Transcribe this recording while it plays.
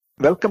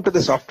Welcome to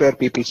the Software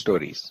People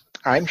Stories.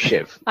 I'm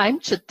Shiv. I'm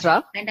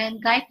Chitra. And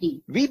I'm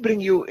Gayatri. We bring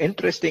you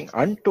interesting,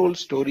 untold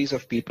stories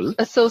of people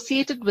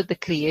Associated with the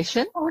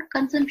creation Or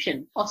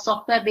consumption of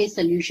software-based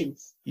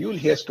solutions. You'll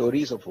hear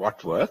stories of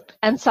what worked,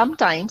 and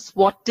sometimes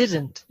what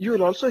didn't, you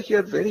will also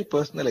hear very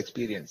personal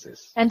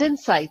experiences. and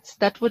insights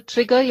that would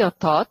trigger your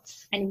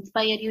thoughts. And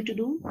inspire you to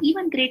do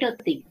even greater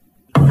things.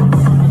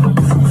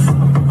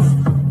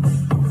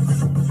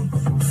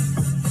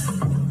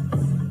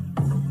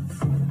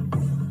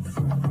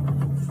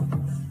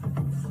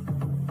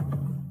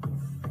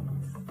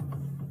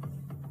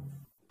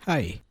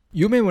 Hi,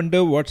 you may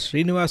wonder what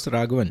Srinivas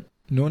Raghavan,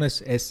 known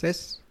as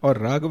SS or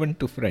Raghavan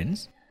to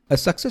friends, a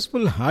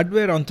successful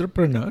hardware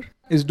entrepreneur,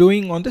 is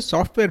doing on the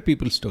Software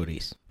People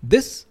Stories.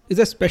 This is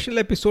a special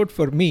episode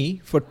for me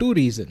for two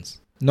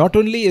reasons. Not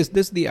only is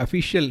this the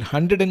official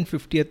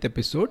 150th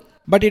episode,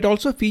 but it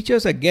also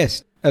features a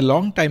guest, a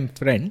long-time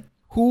friend,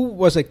 who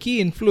was a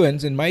key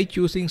influence in my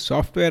choosing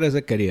software as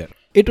a career.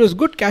 It was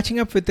good catching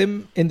up with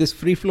him in this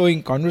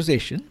free-flowing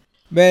conversation,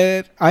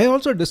 where I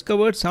also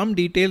discovered some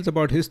details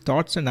about his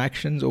thoughts and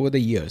actions over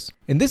the years.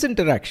 In this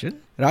interaction,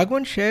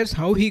 Raghavan shares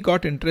how he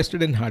got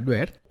interested in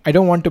hardware. I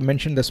don't want to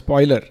mention the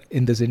spoiler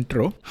in this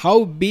intro.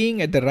 How being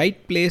at the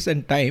right place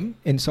and time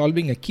in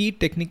solving a key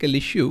technical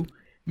issue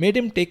made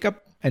him take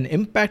up an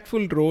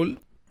impactful role,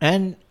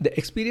 and the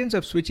experience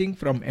of switching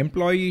from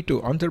employee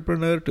to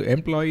entrepreneur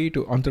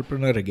to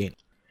entrepreneur again.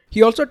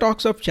 He also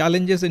talks of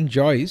challenges and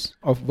joys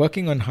of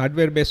working on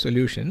hardware-based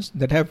solutions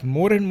that have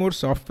more and more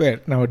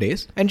software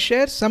nowadays, and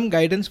shares some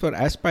guidance for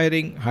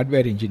aspiring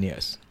hardware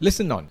engineers.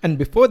 Listen on. And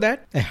before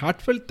that, a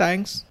heartfelt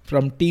thanks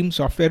from Team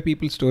Software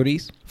People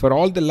Stories for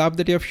all the love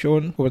that you have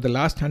shown over the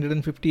last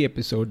 150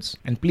 episodes.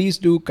 And please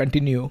do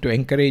continue to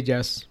encourage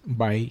us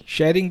by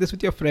sharing this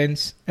with your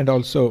friends and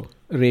also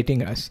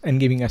rating us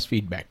and giving us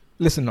feedback.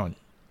 Listen on.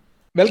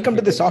 Welcome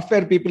to the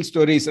Software People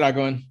Stories,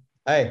 Raghavan.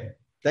 Hi.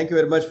 Thank you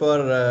very much for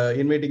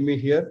inviting me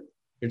here.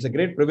 It's a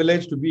great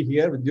privilege to be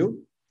here with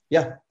you.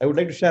 Yeah, I would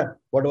like to share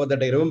whatever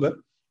that I remember.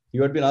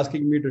 You had been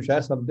asking me to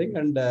share something,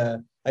 and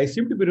I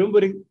seem to be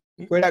remembering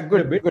quite a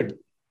bit. Good.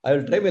 I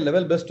will try my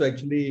level best to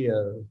actually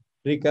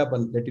recap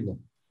and let you know.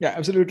 Yeah,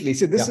 absolutely.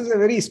 So this is a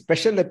very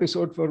special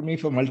episode for me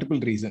for multiple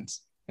reasons.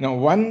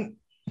 One,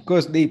 of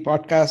course, the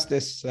podcast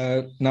is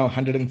now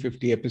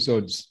 150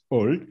 episodes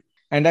old,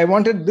 and I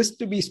wanted this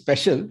to be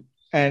special.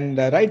 And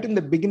right in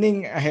the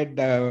beginning, I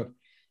had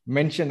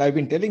mentioned, I've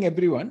been telling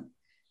everyone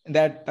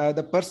that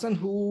the person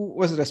who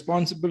was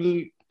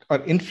responsible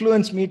or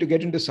influenced me to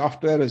get into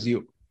software was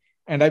you.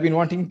 And I've been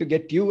wanting to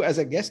get you as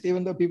a guest,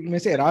 even though people may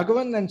say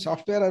Raghavan and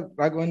software,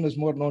 Raghavan was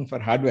more known for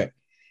hardware.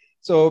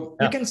 So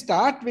you can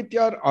start with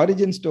your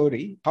origin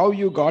story, how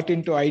you got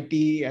into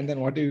IT, and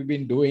then what have you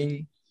been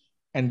doing?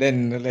 And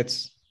then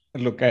let's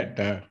look at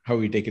how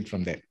we take it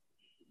from there.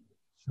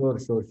 Sure.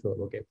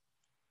 Okay.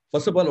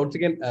 First of all, once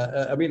again,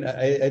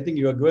 I think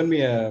you have given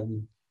me a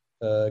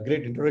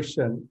great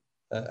introduction,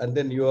 and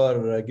then you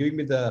are giving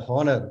me the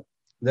honor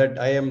that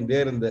I am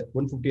there in the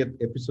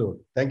 150th episode.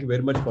 Thank you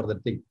very much for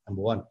that thing,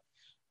 number one.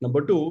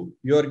 Number two,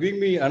 you are giving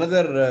me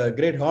another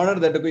great honor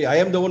that I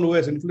am the one who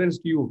has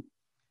influenced you,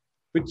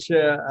 which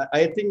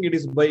I think it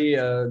is by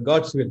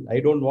God's will. I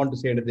don't want to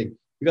say anything,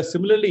 because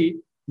similarly,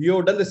 you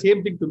have done the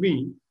same thing to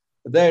me,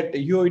 that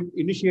you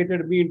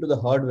initiated me into the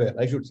hardware.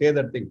 I should say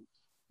that thing.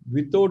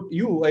 Without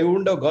you, I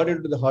wouldn't have got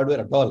into the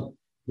hardware at all.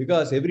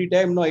 Because every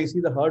time now I see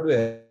the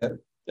hardware,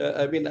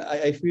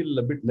 I feel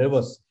a bit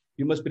nervous.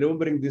 You must be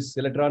remembering this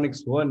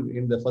electronics one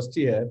in the first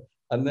year,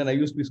 and then I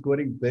used to be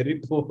scoring very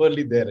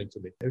poorly there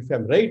actually. If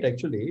I'm right,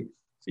 actually,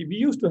 see, we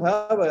used to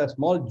have a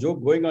small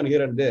joke going on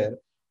here and there,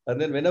 and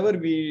then whenever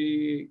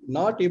we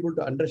not able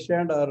to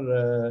understand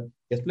or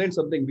explain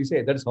something, we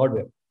say that's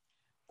hardware.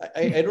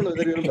 I don't know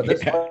whether you remember.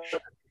 That's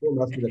hardware.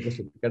 Don't ask me the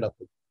question, kind of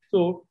thing.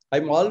 So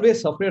I'm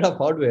always afraid of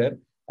hardware,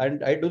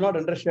 and I do not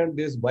understand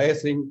this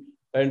biasing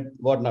and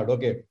whatnot.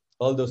 Okay,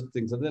 all those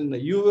things. And then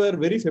you were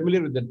very familiar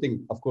with that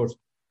thing, of course.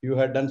 You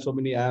had done so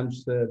many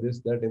amps, this,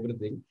 that,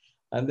 everything.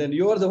 And then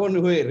you are the one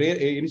who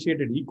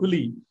initiated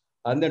equally.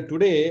 And then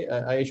today,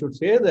 I should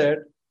say that,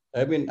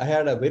 I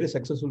had a very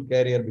successful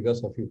career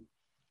because of you.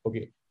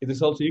 Okay, it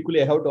is also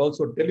equally, I have to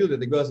also tell you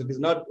that, because it is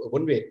not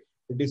one way.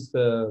 It is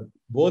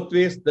both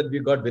ways that we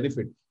got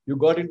benefit. You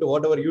got into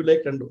whatever you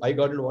liked, and I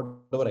got into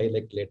whatever I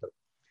liked later.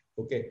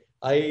 Okay,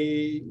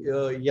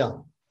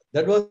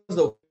 that was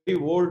the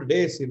old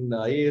days in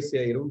IASC.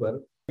 I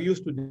remember we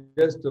used to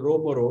just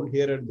roam around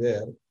here and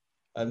there,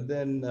 and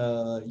then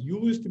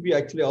you used to be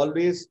actually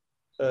always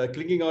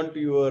clinging on to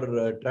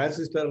your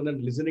transistor and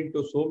then listening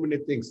to so many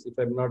things. If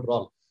I'm not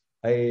wrong,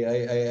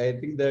 I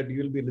think that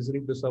you will be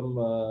listening to some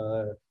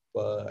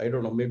I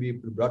don't know, maybe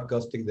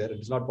broadcasting there.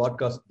 It's not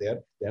podcast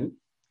there then,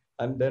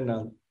 and then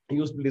you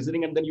used to be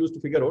listening, and then you used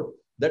to figure out.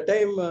 That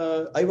time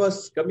I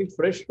was coming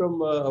fresh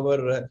from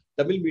our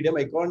Tamil medium.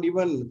 I can't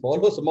even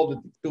follow some of the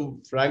things, to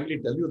frankly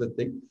tell you the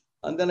thing.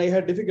 And then I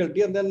had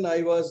difficulty. And then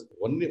I was,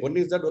 one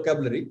is that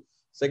vocabulary.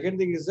 Second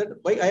thing is that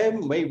my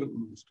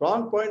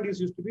strong point is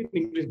used to be in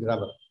English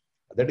grammar.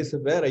 That is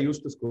where I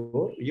used to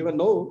score. Even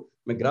now,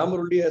 my grammar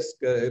only has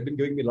been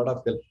giving me a lot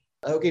of help.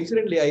 Okay,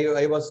 incidentally,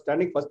 I was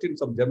standing first in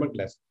some German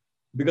class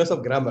because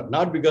of grammar,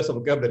 not because of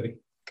vocabulary.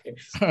 Okay.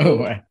 Oh, So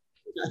wow.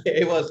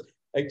 I was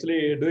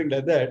actually doing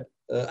like that.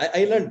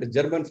 I learned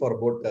German for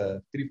about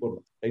 3-4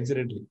 months,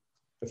 incidentally,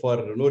 for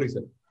no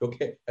reason.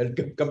 Okay, I'll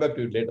come back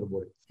to it later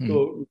about it.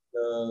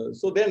 Hmm.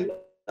 So then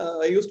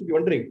I used to be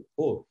wondering,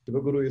 oh,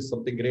 Shivaguru is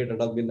something great,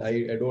 and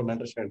I don't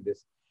understand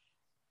this.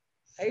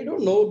 I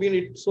don't know. I mean,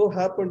 it so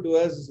happened to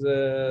us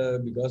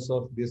because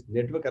of this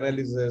network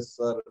analysis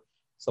or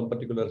some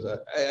particular.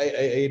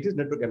 It is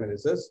network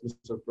analysis.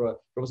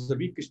 Professor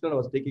V. Krishnan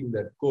was taking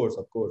that course,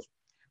 of course,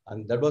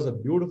 and that was a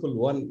beautiful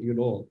one,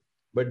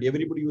 But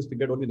everybody used to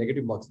get only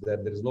negative marks there.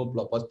 There is no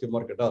positive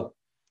mark at all.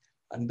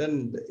 And then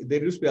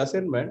there used to be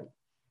assignment,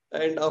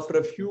 and after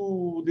a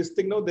few this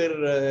thing now,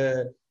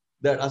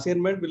 that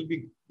assignment will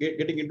be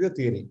getting into a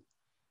theory.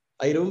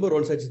 I remember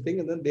one such thing,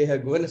 and then they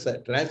have given us a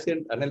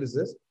transient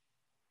analysis,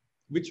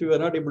 which we were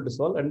not able to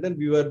solve, and then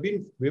we have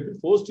been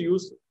forced to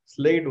use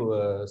slide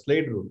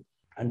rule,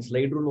 and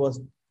slide rule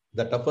was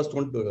the toughest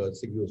one to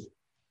use.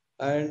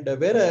 And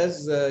whereas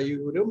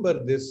you remember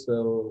this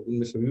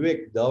Mr.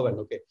 Vivek Dhawan,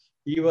 okay,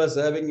 he was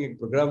having a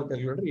program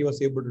calculator, he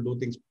was able to do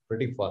things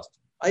pretty fast.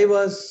 I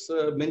was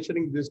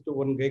mentioning this to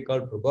one guy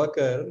called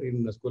Prabhakar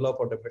in the School of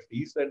Automation.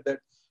 He said that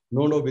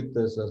no, with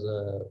this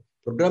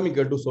programming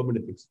you can do so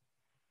many things.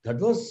 That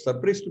was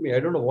surprise to me. I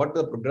don't know what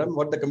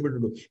the computer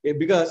do.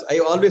 Because I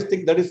always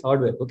think that is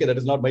hardware. Okay, that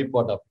is not my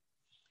part of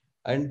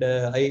it. And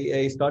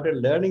I started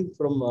learning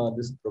from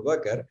this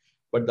Prabhakar.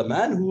 But the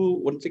man who,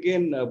 once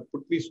again,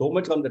 put me so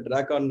much on the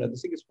track on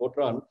this thing is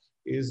Fortran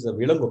is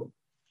Ilango.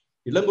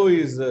 Ilango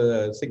is,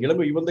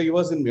 Ilango, even though he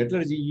was in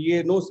metallurgy,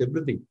 he knows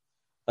everything.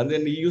 And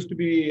then he used to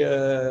be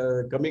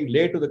coming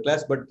late to the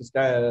class, but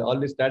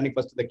always standing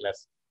first in the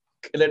class.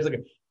 Okay, let's go.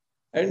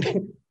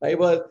 And I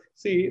was,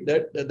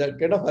 that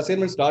kind of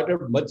assignment started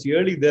much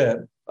early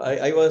there.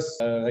 I was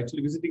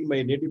actually visiting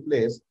my native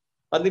place.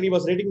 And then he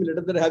was writing me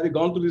letter that have you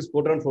gone through this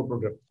Fortran 4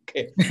 program?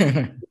 Okay.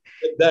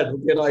 Like that,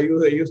 I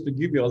used to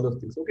give me all those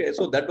things. Okay.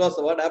 So that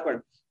was what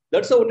happened.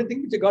 That's the only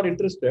thing which I got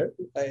interested.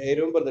 I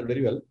remember that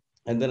very well.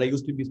 And then I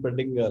used to be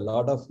spending a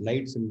lot of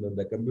nights in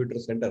the computer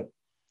center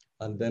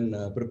and then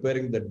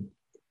preparing the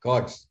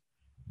cards.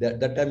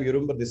 That time, you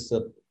remember this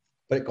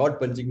card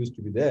punching used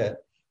to be there.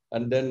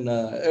 And then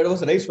it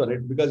was a nice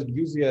one because it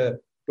gives you a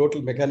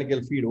total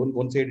mechanical feed.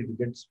 One side it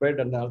gets spread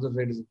and the other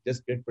side is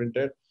just get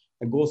printed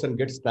and goes and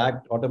gets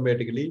stacked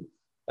automatically.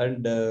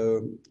 And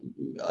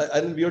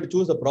we have to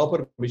choose a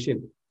proper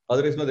machine.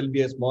 Otherwise, there will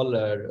be a small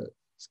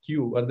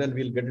skew and then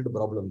we'll get into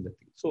problem.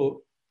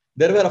 So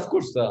there were, of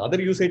course, other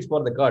usage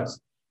for the cards.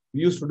 We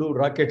used to do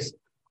rockets.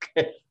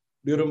 Do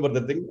you remember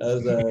the thing?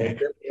 As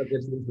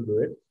rockets used to do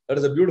it. That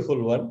is a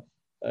beautiful one.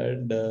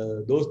 And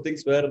those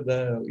things were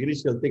the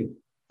initial thing.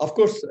 Of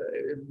course,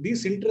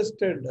 these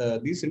interests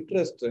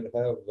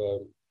have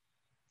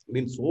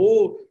been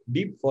so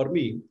deep for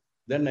me.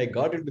 Then I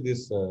got into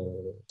this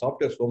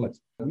software so much,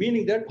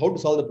 meaning that how to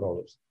solve the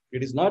problems.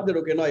 It is not that,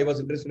 okay, no, I was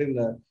interested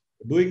in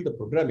doing the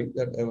programming,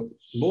 that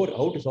more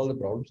how to solve the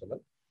problems.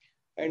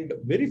 And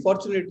very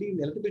fortunately, in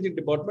the electrical engineering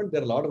department,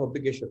 there are a lot of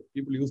applications.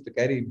 People used to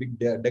carry big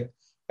deck,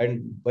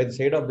 and by the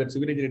side of that,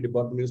 civil engineering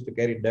department used to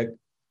carry deck.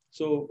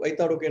 So I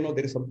thought, okay, no,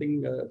 there is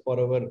something for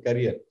our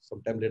career.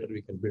 Sometime later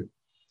we can build.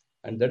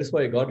 And that is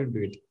why I got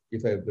into it,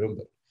 if I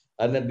remember.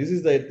 And then this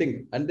is the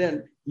thing. And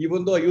then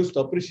even though I used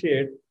to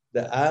appreciate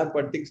the app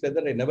and things like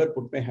that, I never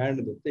put my hand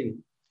in the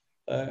thing.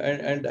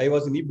 And I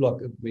was in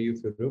E-Block, if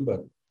you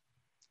remember,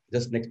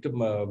 just next to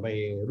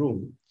my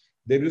room.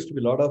 There used to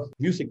be a lot of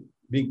music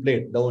being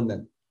played now and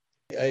then.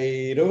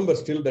 I remember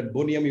still that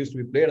Boney M used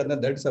to be played, and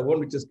then that's the one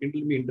which has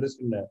kindled me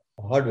interest in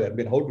hardware. I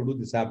mean, how to do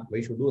this app.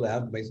 I should do the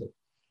app myself.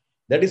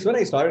 That is when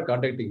I started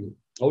contacting you,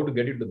 how to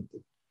get into the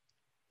thing.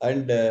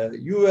 And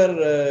you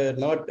were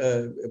not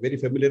very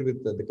familiar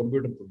with the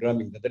computer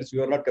programming. That is,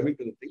 you are not coming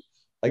to the thing.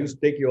 I used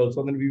to take you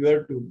also, and then we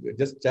were to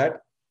just chat.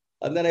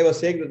 And then I was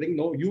saying the thing,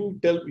 no, you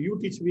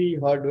teach me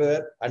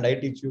hardware, and I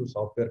teach you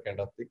software kind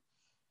of thing.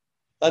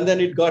 And then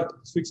it got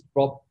switched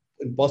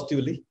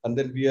positively, and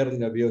then we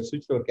have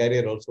switched our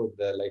career also with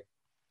the life.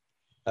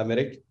 Am I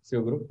right,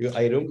 Shivaguru?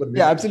 I remember.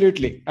 Yeah,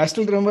 absolutely. I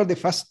still remember the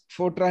first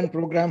Fortran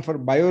program for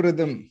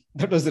biorhythm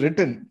that was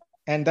written.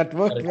 And that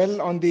worked well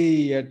on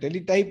the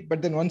teletype,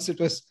 but then once it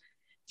was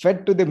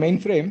fed to the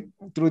mainframe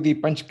through the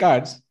punch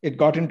cards, it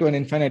got into an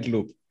infinite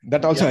loop.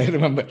 That also I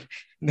remember.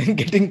 Then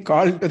getting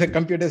called to the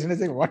computers and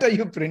saying, "What are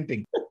you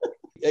printing?"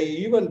 I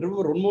even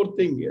remember one more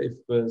thing.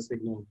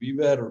 We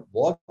were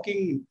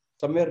walking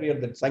somewhere near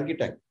that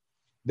Sankitang.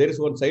 There is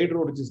one side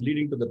road which is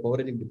leading to the power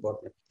engineering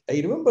department.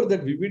 I remember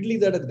that vividly.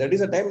 That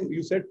is a time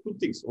you said two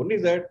things. One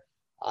is that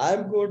I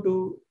am going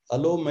to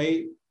allow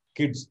my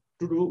kids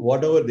to do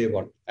whatever they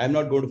want. I'm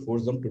not going to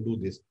force them to do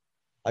this.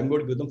 I'm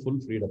going to give them full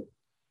freedom.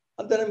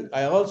 And then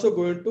I also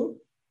going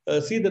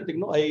to see the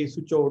thing, I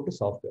switch over to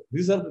software.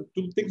 These are the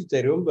two things which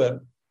I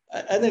remember.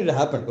 And then it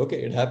happened.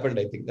 Okay, it happened,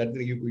 I think. That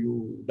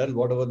you done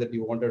whatever that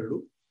you wanted to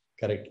do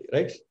correctly,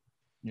 right?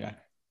 Yeah.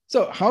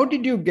 So how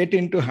did you get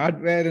into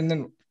hardware? And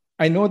then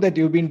I know that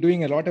you've been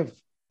doing a lot of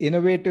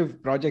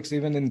innovative projects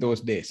even in those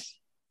days.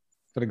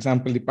 For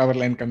example, the power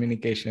line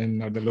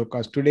communication or the low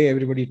cost. Today,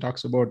 everybody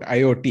talks about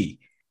IoT,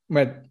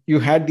 but you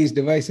had these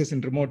devices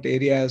in remote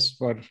areas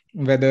for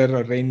weather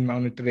or rain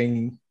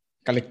monitoring,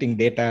 collecting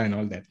data and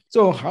all that.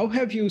 So how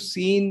have you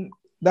seen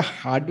the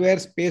hardware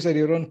space or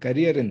your own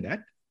career in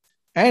that?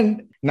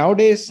 And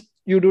nowadays,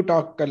 you do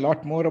talk a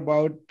lot more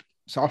about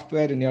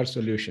software in your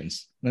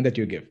solutions that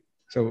you give.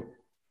 So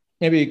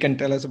maybe you can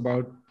tell us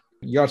about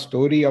your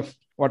story of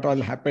what all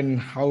happened,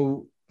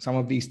 how some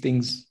of these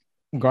things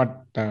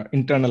got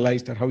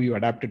internalized, or how you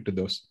adapted to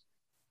those.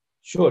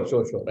 Sure.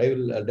 I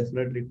will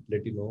definitely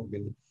let you know.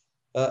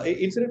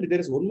 Incidentally, there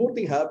is one more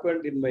thing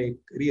happened in my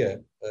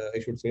career. I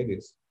should say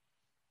this.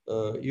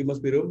 You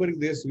must be remembering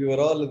this. We were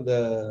all in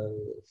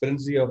the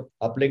frenzy of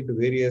applying to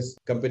various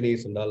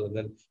companies and all. And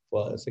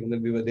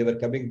then they were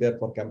coming there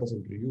for campus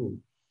interview.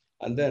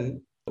 And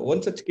then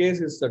one such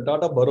case is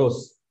Tata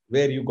Burroughs,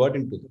 where you got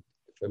into them,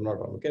 if I'm not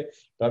wrong. Okay.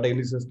 Tata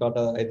Unisys,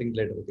 Tata, I think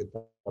later, okay,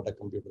 Tata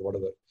Computer,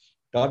 whatever.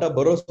 Tata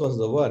Burroughs was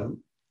the one.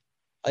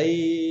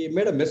 I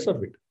made a mess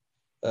of it.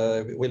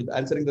 While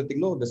answering the thing,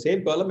 no, the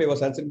same column I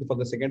was answering for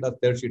the second or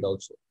third sheet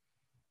also.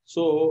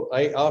 So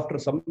after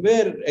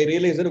somewhere I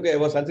realized that okay, I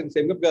was answering the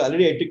same because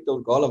already I ticked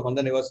the column and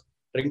then I was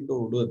trying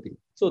to do the thing.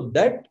 So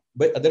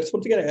that's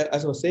something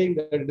as I was saying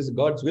that it is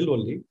God's will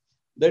only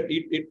that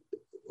it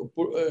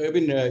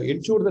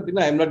ensured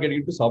that I am not getting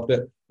into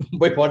software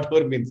by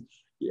whatever means.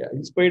 Yeah,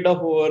 in spite of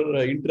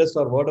our interest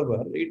or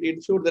whatever, it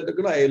ensured that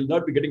I will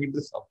not be getting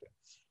into software.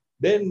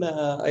 Then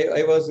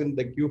I was in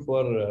the queue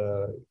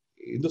for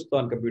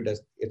Hindustan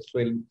Computers,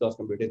 Hindustan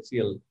Computer,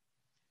 HCL.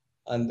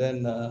 And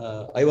then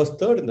I was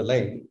third in the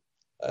line.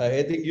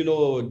 I think,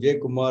 Jay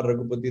Kumar,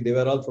 Raghupati, they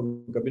were all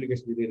from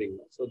communication engineering.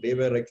 So they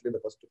were actually the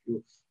first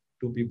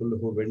two people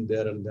who went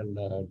there and then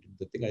did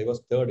the thing. I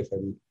was third, if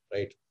I'm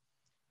right.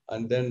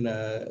 And then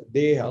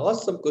they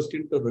asked some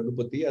question to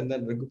Raghupati, and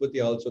then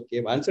Raghupati also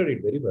came, answered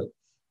it very well.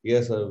 He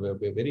is a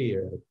very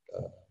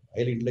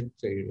highly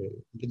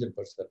intelligent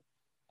person.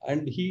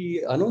 And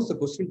he announced the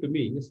question to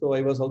me. So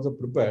I was also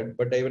prepared.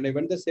 But when I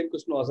went, the same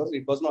question was asked.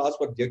 It was not asked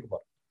for Jay Kumar.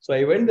 So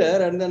I went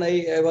there and then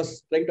I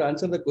was trying to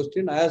answer the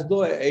question as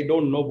though I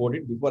don't know about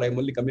it before. I'm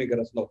only coming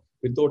across now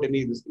without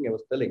any this thing I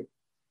was telling.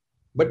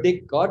 But they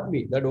caught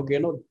me that,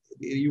 okay,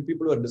 you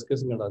people were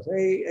discussing and also.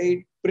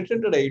 I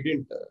pretended I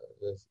didn't.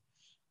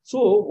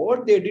 So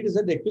what they did is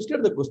that they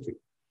twisted the question.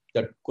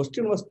 That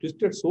question was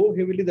twisted so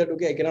heavily that,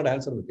 okay, I cannot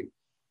answer the thing.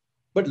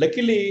 But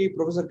luckily,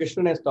 Professor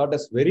Krishnan has taught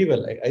us very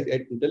well.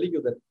 I'm telling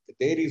you that the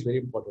theory is very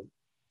important.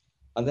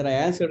 And then I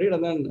answered it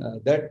and then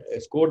that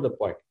scored the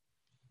point.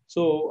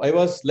 So I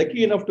was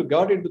lucky enough to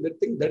got into that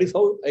thing. That is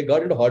how I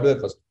got into hardware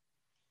first.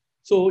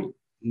 So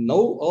now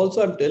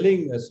also I'm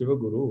telling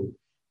Sivaguru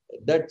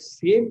that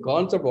same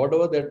concept,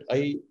 whatever that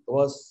I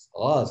was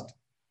asked,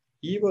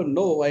 even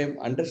though I am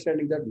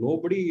understanding that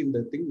nobody in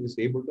the thing is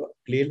able to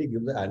clearly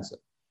give the answer.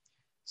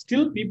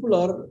 Still people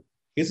are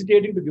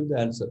hesitating to give the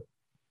answer.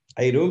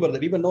 I remember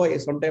that even though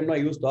sometimes I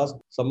used to ask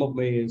some of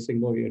my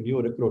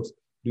new recruits,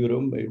 do you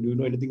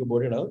know anything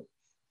about it?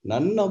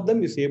 None of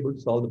them is able to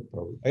solve the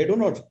problem. I do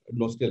not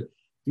know still.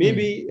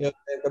 Maybe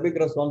coming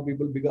across wrong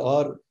people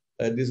or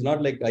this is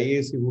not like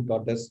IAC who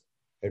taught us.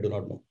 I do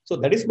not know. So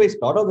that is my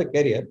start of the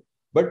career.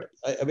 But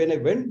when I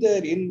went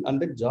there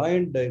and then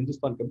joined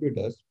Hindustan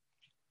Computers,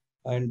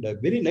 and a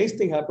very nice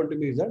thing happened to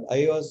me is that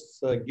I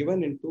was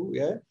given into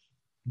a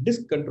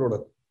disk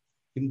controller.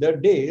 In the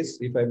days,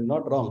 if I'm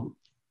not wrong,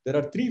 there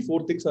are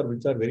 3-4 things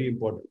which are very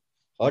important.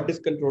 Hard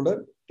disk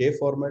controller, tape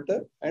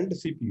formatter, and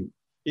CPU.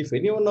 If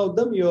any one of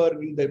them you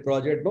are in the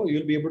project,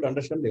 you'll be able to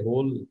understand the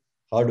whole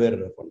hardware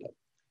from that.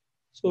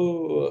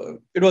 So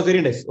it was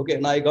very nice. Okay,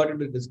 now I got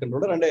into this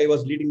controller and I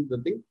was leading the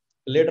thing.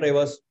 Later I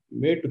was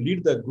made to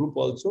lead the group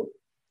also.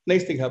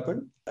 Nice thing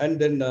happened. And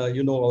then,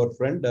 our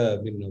friend,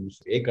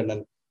 Mr. A.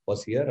 Kannan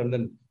was here. And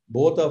then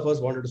both of us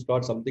wanted to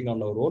start something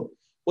on our own.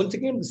 Once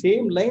again, the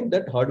same line,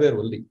 that hardware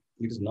only.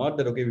 It is not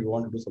that, okay, we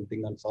want to do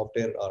something on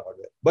software or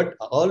hardware. But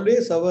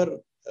always our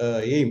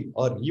aim,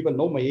 or even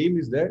now my aim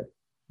is that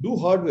do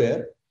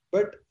hardware,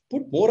 but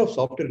put more of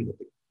software in the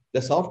thing.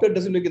 The software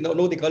doesn't make it,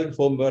 no, they call it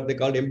firmware, they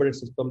call it embedded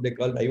system, they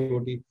call it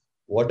IoT,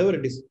 whatever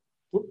it is.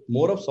 Put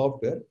more of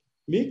software,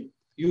 make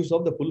use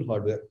of the full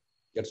hardware.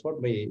 That's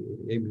what my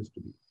aim used to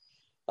be.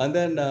 And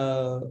then,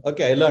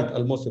 I learned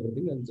almost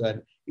everything.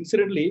 And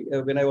incidentally,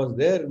 when I was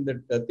there in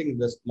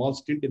the small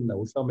stint in the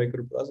Usha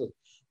microprocessor,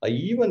 I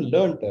even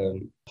learned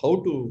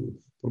how to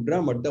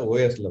program at the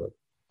OS level,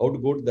 how to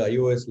go to the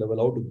iOS level,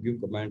 how to give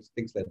commands,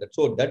 things like that.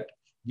 So that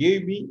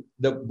gave me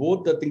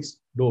both the things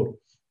door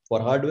for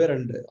hardware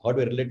and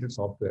hardware related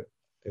software.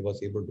 I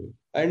was able to.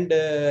 And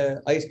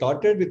I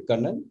started with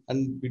Kannan,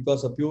 and it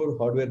was a pure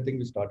hardware thing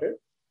we started.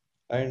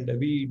 And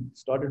we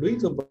started doing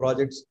some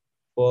projects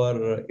for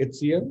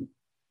HCL,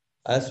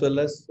 as well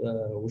as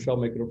Usha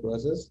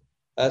microprocessors,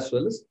 as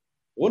well as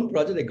one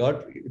project I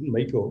got in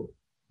Micro,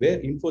 where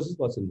Infosys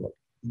was involved.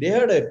 They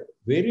had a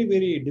very,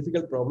 very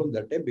difficult problem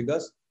that time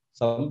because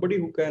somebody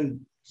who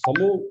can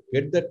somehow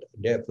get that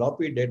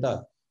floppy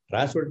data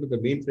transferred to the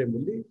mainframe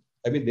only.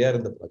 I mean, they are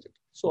in the project.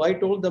 So I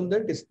told them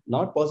that it's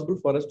not possible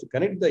for us to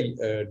connect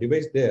the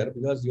device there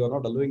because you are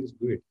not allowing us to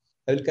do it.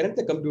 I will connect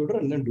the computer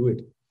and then do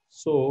it.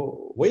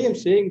 So why I'm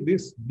saying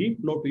this deep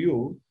note to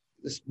you,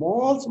 the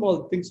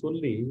small things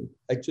only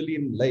actually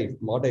in life,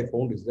 what I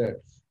found is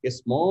that a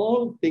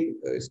small thing,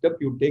 step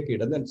you take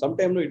it, and then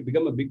sometimes it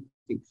become a big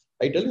thing.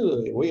 I tell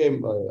you why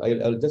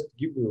I'll just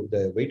give you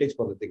the weightage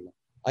for the thing.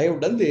 I have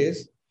done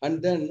this,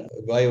 and then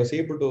I was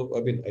able to,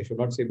 I mean, I should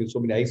not say with so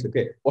many eyes,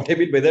 okay. What I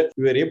mean by that,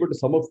 we were able to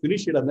somehow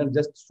finish it and then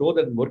just show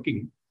that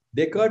working.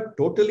 They got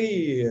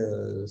totally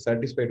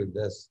satisfied with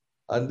this.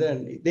 And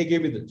then they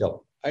gave me the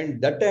job.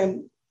 And that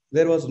time,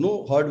 there was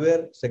no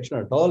hardware section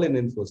at all in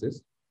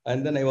Infosys.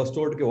 And then I was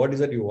told, okay, what is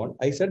that you want?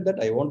 I said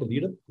that I want to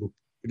lead a group.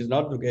 It is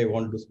not okay, I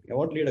want to do something. I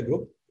want to lead a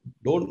group.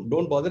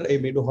 Don't bother. I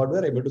may do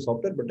hardware, I may do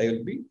software, but I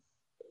will be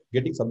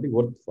getting something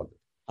worth for it.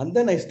 And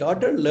then I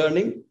started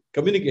learning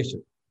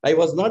communication. I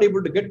was not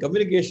able to get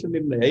communication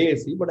in the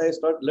IAC, but I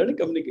started learning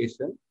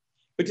communication,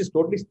 which is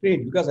totally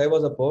strange because I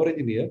was a power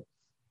engineer.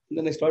 And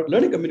then I started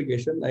learning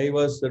communication. I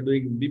was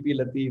doing BP,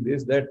 Lati,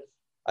 this, that,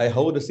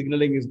 how the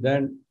signaling is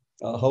done,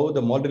 how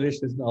the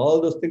modulation is done, all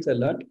those things I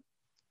learned.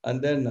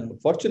 And then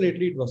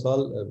fortunately, it was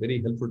all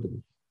very helpful to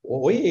me.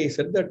 Why I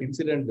said that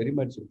incident very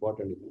much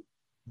important.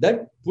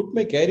 That put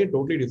my career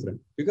totally different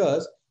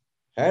because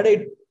had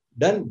I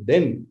done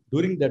then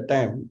during that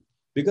time,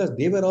 because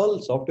they were all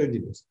software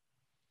engineers.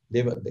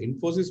 The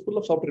Infosys full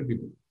of software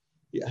people.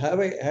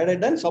 Had I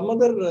done some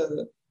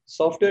other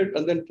software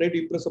and then tried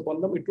to impress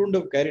upon them, it wouldn't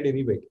have carried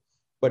any weight.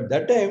 But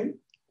that time,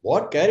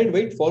 what carried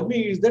weight for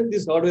me is that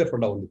this hardware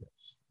for only.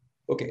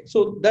 Okay,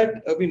 so that,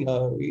 I mean,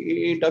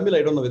 in Tamil,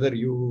 I don't know whether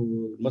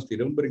you must be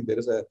remembering, there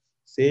is a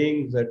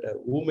saying that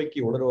Umeki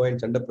Odarova and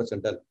Chanda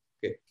Prasantal.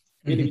 Okay,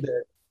 meaning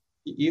that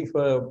if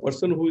a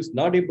person who is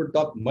not able to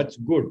talk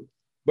much good,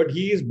 but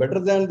he is better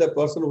than the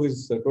person who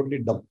is totally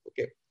dumb.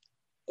 Okay.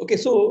 Okay,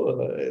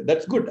 so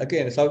that's good.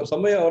 Okay, so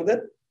somewhere or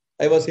that,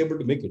 I was able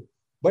to make it.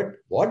 But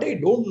what I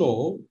don't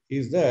know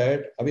is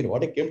that, I mean,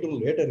 what I came to know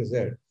later is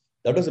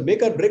that was a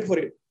make or break for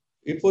it.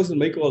 Infosys and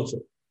Micro also.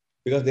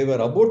 Because they were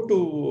about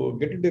to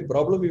get into a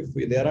problem if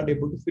they are not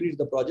able to finish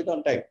the project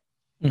on time.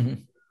 Mm-hmm.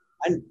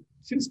 And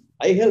since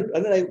I helped,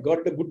 and then I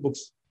got the good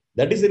books.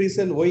 That is the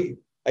reason why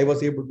I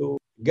was able to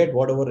get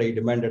whatever I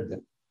demanded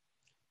them.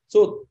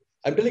 So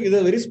I'm telling you,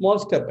 it's a very small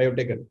step I have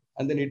taken.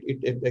 And then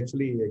it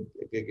actually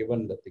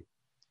given the thing.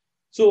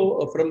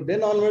 So from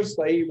then onwards,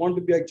 I want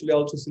to be actually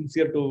also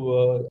sincere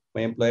to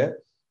my employer.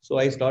 So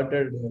I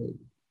started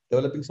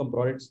developing some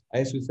products.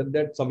 As you said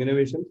that, some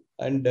innovation.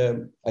 And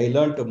I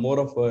learned more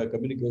of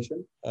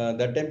communication.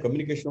 That time,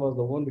 communication was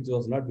the one which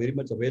was not very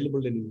much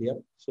available in India.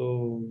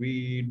 So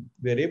we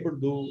were able to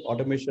do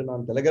automation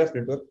on telegraph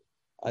network.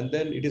 And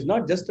then it is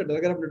not just a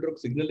telegraph network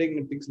signaling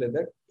and things like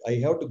that. I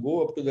have to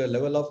go up to the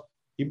level of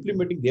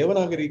implementing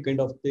Devanagari kind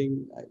of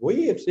thing. Why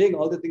I am saying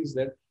all the things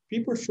that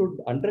people should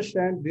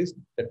understand this,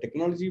 the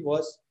technology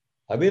was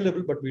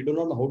available, but we do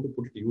not know how to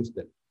put it to use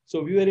then.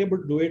 So we were able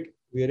to do it.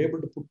 We were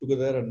able to put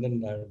together and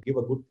then give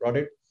a good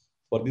product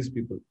for these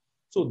people.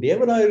 So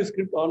Devanagari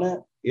script on a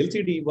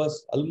LCD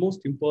was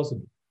almost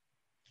impossible.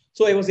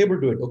 So I was able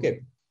to do it.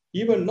 Okay.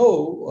 Even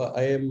though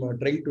I am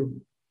trying to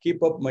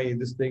keep up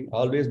this thing,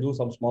 always do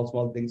some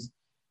small things,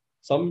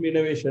 some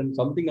innovation,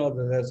 something or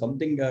other,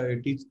 something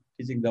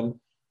teaching them.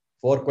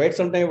 For quite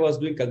some time, I was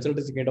doing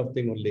consultancy kind of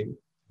thing only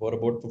for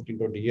about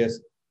 15-20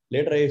 years.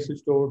 Later, I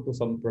switched over to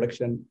some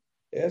production.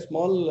 A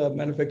small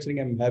manufacturing,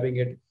 I'm having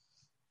it.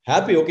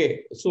 Happy,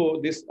 okay. So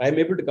this, I'm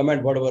able to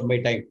command whatever my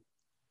time.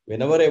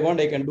 Whenever I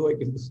want, I can do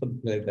something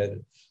like that.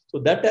 So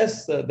that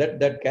has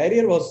that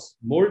career was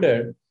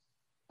molded.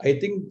 I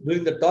think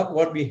during the talk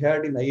what we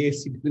had in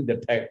IAC during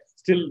that time,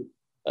 still,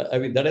 I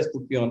mean, that has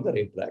put me on the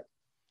right track.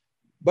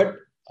 But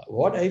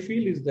what I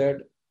feel is that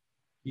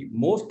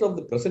most of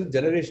the present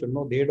generation,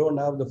 no, they don't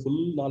have the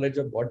full knowledge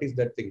of what is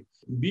that thing.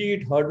 Be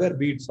it hardware,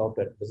 be it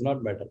software, it does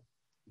not matter.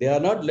 They are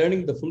not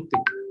learning the full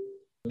thing.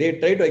 They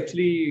try to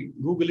actually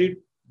Google it,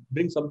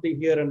 bring something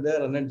here and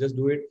there, and then just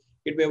do it.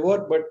 It may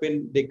work, but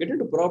when they get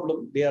into a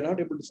problem, they are not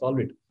able to solve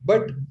it.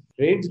 But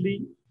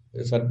strangely,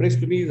 a surprise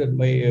to me is that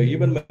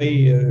even my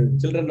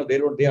children,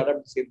 they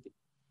adapt the same thing.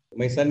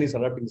 My son is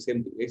adapting the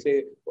same thing. I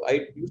say,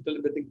 I used to tell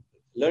him the thing,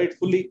 learn it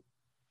fully.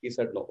 He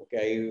said, no, okay,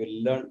 I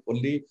will learn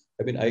only,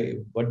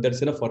 but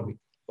that's enough for me.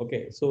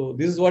 Okay, so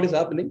this is what is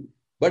happening.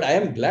 But I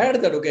am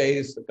glad that, okay,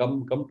 I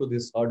come to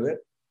this hardware.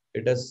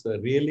 It has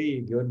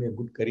really given me a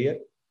good career.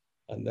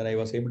 And then I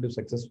was able to be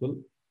successful.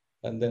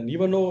 And then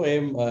even though I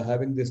am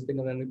having this thing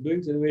and I'm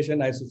doing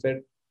innovation, as you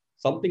said,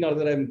 something or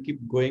other, I'm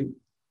keep going.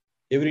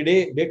 Every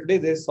day to day,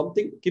 there's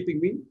something keeping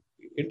me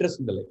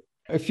interested in the life.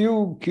 A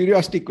few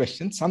curiosity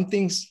questions, some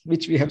things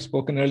which we have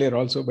spoken earlier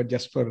also, but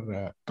just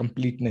for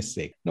completeness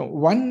sake. Now,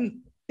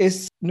 one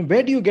is,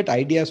 where do you get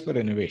ideas for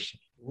innovation?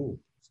 Oh,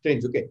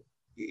 strange. Okay.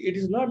 It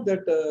is not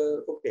that,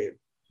 okay,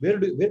 where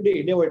do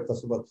you innovate,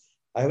 first of all?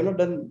 I have not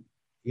done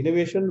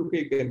innovation.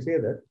 Okay, you can say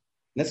that.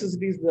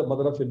 Necessity is the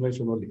mother of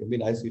innovation only. I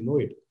mean, as you know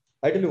it.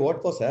 I tell you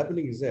what was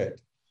happening is that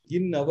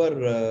in our,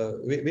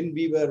 when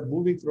we were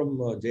moving from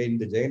in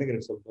the Jayanagar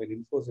itself,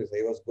 in Infosys,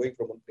 I was going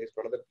from one place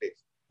to another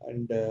place.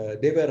 And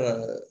they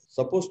were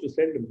supposed to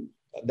send,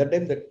 that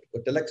time that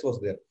telex was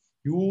there,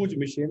 huge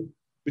machine,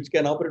 which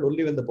can operate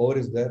only when the power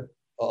is there.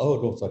 Oh,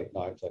 no, sorry.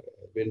 No, I'm sorry.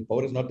 When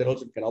power is not there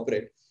also it can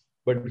operate.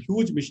 But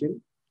huge machine.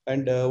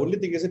 And only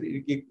thing is that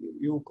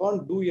you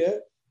can't do a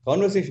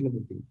conversation of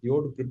the thing. You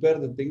have to prepare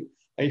the thing.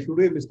 And if you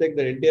do a mistake,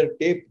 the entire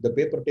tape, the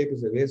paper tape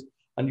is a waste.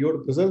 And you have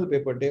to preserve the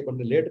paper tape. And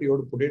then later you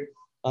have to put it.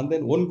 And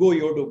then one go,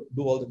 you have to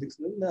do all the things.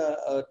 And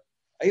then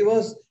I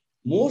was,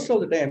 most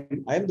of the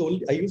time, I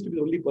used to be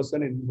the only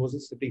person in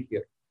Infosys sitting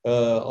here.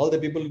 All the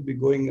people will be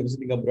going,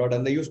 visiting abroad.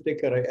 And they used to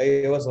take care.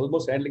 I was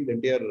almost handling the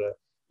entire,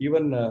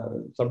 even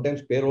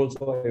sometimes payroll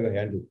also I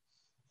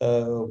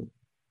handled.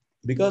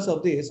 Because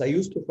of this, I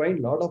used to find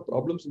a lot of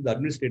problems in the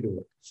administrative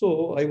work.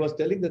 So I was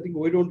telling the thing,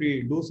 why don't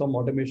we do some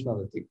automation on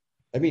the thing?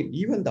 I mean,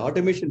 even the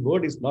automation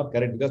word is not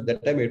correct because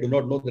that time I do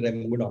not know that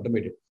I'm going to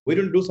automate it. We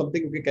don't do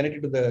something, we connect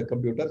it to the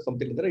computer,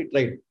 something like that. I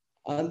tried.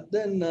 And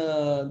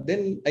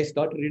then I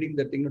started reading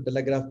the thing,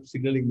 telegraph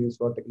signaling means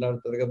what,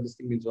 telegraph this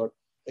thing means what.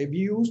 We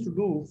used to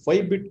do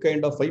 5-bit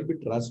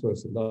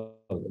transfers,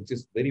 which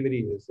is very,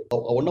 very.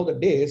 One of the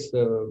days,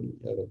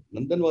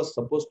 Nandan was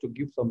supposed to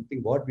give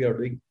something what we are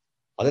doing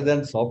other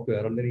than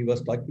software. And then he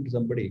was talking to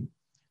somebody.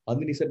 And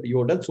then he said, you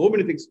have done so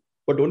many things,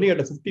 but only at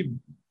a 50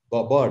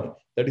 baud.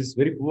 That is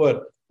very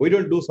poor. We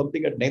don't do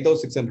something at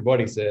 9,600 baud,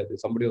 he said.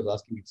 Somebody was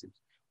asking it seems.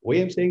 Why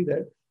I'm saying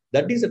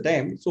that is the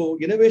time. So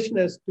innovation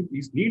is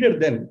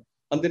needed then,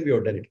 and then we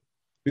have done it.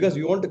 Because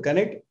we want to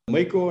connect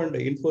Micro and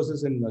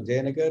Infosys in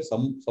Jayanagar,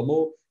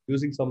 somehow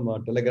using some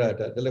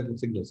telephone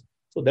signals.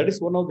 So that is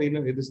one of the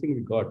this thing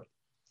we got.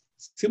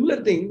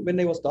 Similar thing, when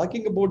I was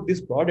talking about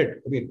this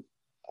product, I mean,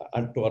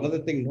 and to another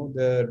thing,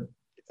 the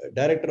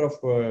director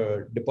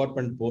of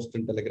Department Post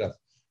and Telegraph,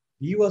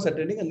 he was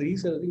attending and he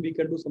said, we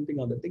can do something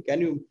on that thing. Can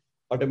you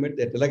automate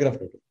the telegraph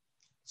network?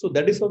 So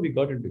that is how we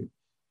got into it.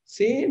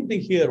 Same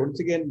thing here.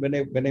 Once again, when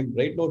I'm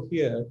right now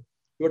here,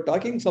 you are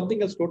talking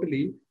something else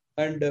totally.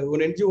 And one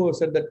NGO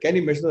said that, can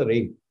you measure the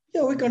rain?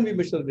 Yeah, why can't we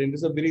measure the rain?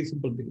 It's a very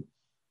simple thing.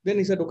 Then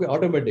he said, okay,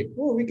 automatic.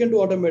 Oh, we can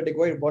do automatic.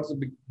 Why? What's the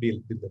big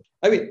deal with that?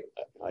 I mean,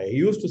 I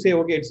used to say,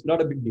 okay, it's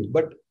not a big deal,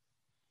 but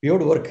we have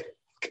to work.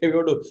 Okay, we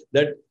have to,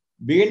 that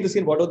behind the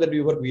scene, whatever that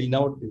we work, we'll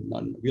not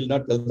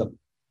tell them.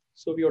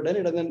 So we have done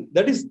it. And then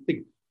that is the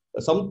thing.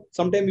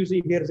 Sometimes you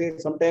see here, say,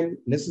 sometimes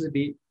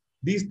necessity,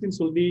 these things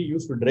will be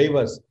used to drive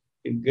us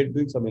in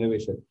doing some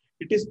innovation.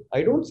 It is,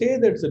 I don't say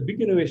that it's a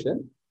big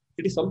innovation.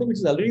 It is something which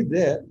is already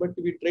there, but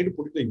we try to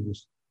put it to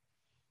use.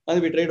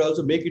 And we try to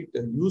also make it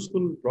a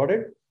useful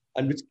product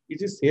and which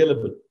it is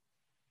saleable.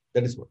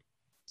 That is what.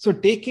 So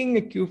taking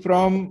a cue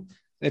from,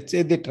 let's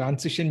say, the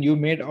transition you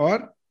made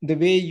or the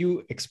way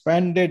you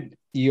expanded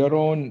your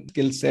own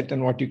skill set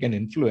and what you can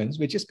influence,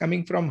 which is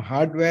coming from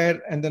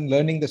hardware and then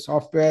learning the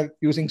software,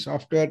 using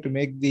software to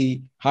make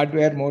the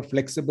hardware more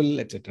flexible,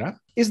 etc.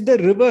 Is the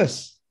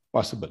reverse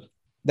possible?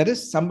 That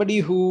is, somebody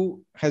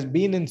who has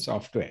been in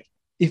software,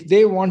 if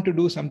they want to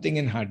do something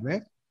in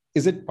hardware,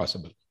 is it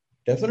possible?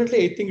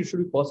 Definitely, I think it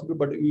should be possible,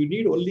 but you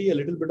need only a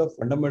little bit of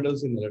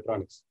fundamentals in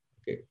electronics.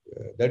 Okay,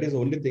 that is the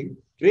only thing.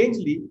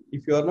 Strangely,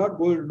 if you are not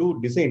going to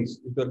do designs,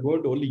 if you are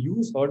going to only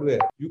use hardware,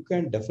 you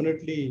can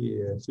definitely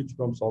switch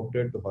from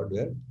software to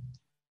hardware.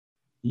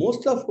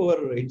 Most of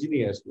our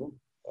engineers,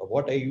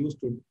 what I used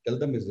to tell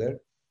them is that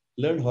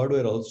learn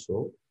hardware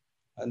also,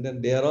 and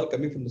then they are all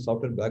coming from the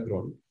software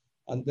background.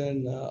 And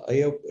then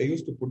I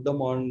used to put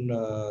them on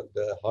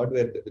the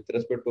hardware with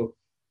respect to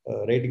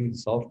writing the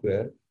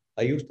software.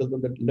 I used to tell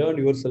them that learn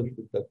yourself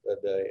with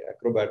the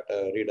Acrobat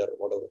reader,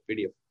 whatever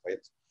PDF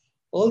files.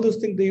 All those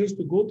things, they used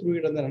to go through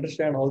it and then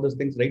understand all those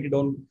things, write it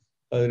down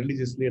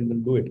religiously and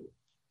then do it.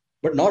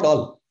 But not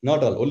all,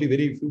 only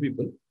very few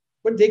people.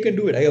 But they can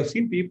do it. I have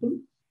seen people,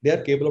 they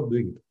are capable of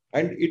doing it.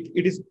 And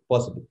it is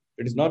possible.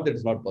 It is not that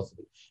it's not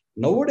possible.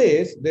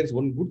 Nowadays, there is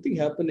one good thing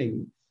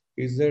happening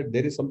is that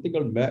there is something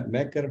called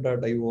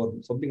Maker.io or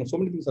something, so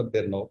many things are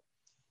there now.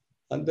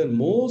 And then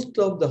most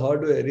of the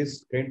hardware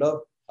is kind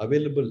of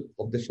available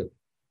off the shelf.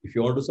 If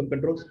you want to do some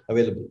controls,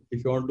 available.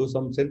 If you want to do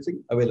some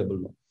sensing, available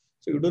now.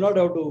 So you do not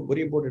have to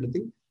worry about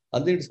anything.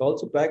 And then it's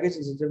also packaged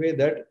in such a way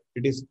that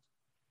it is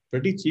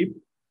pretty cheap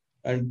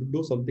and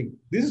do something.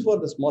 This is for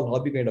the small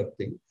hobby kind of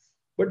thing.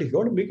 But if you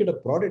want to make it a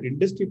product,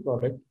 industry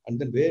product, and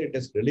then where it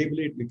has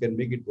reliability, we can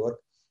make it work.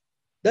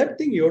 That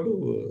thing you have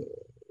to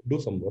do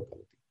some work on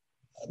it.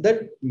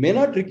 That may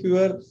not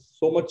require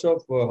so much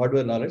of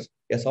hardware knowledge.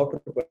 A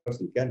software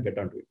person can get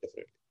onto it,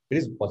 definitely. It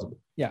is possible.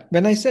 Yeah.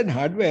 When I said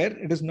hardware,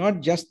 it is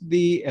not just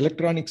the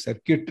electronic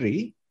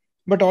circuitry,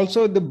 but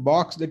also the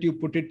box that you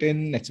put it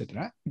in,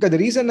 etc. Because the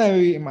reason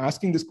I am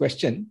asking this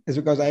question is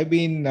because I've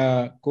been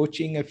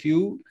coaching a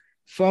few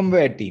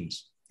firmware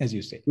teams, as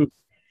you say.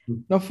 Mm-hmm.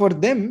 Now, for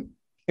them,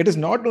 it is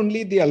not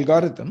only the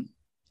algorithm.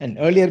 And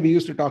earlier we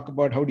used to talk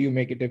about how do you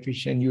make it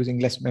efficient using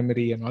less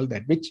memory and all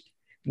that, which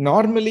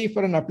Normally,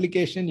 for an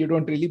application, you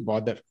don't really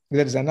bother.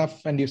 There's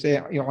enough, and you say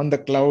on the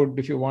cloud,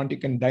 if you want, you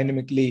can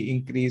dynamically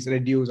increase,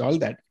 reduce, all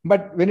that.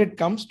 But when it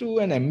comes to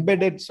an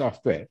embedded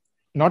software,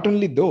 not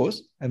only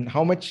those, and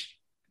how much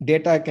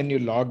data can you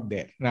log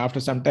there? And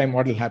after some time,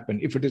 what will happen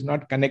if it is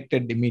not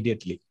connected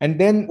immediately? And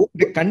then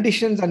the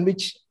conditions on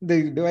which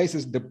the device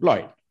is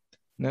deployed.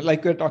 Now,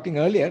 like we were talking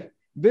earlier,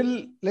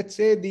 will, let's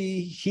say,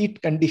 the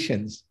heat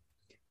conditions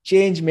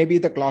change maybe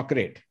the clock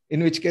rate,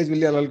 in which case will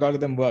your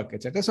algorithm work,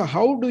 etc. So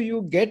how do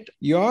you get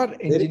your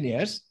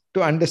engineers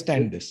to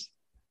understand this?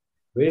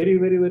 Very,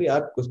 very, very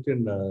apt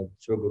question,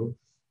 Shivaguru.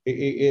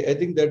 I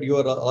think that you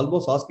are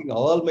almost asking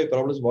all my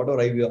problems, whatever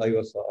we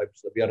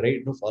are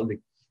right now solving.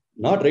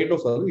 Not right now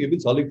solving, we've been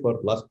solving for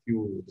last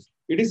few years.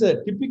 It is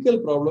a typical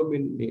problem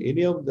in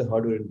any of the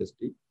hardware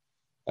industry.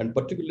 And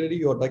particularly,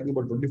 you are talking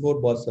about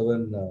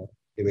 24/7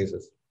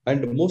 devices.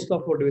 And most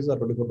of our devices are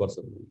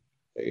 24/7.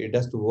 It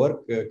has to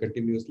work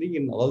continuously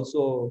and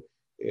also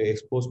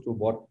exposed to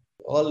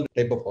all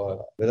type of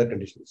weather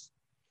conditions.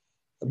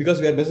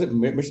 Because we are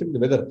measuring the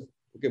weather,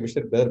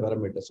 measuring weather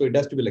parameters. So it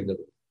has to be like that.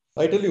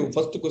 I tell you,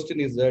 first question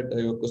is that,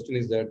 your question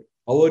is that,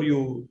 how are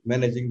you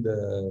managing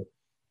the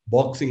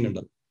boxing and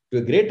all? To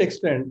a great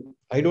extent,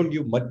 I don't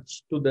give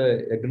much to the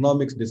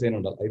ergonomics design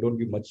and all. I don't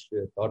give much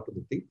thought to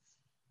the thing.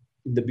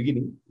 In the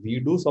beginning, we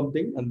do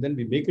something and then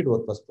we make it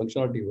work first,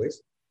 functionality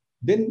wise.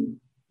 Then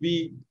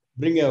we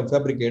bring a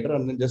fabricator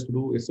and then just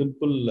do a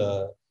simple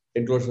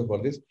enclosure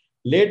for this.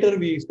 Later,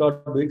 we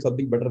start doing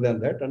something better than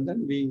that, and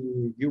then we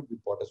give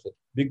importance to it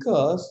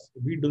because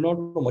we do not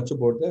know much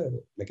about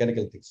the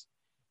mechanical things.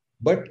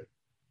 But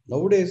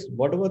nowadays,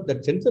 whatever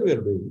that sensor we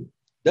are doing,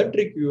 that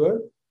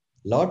requires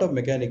a lot of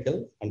mechanical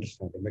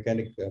understanding,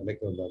 mechanical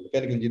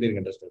engineering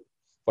understanding,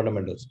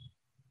 fundamentals.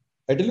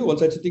 I tell you one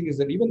such thing is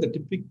that even the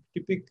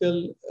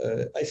typical,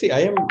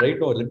 I am right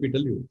now, let me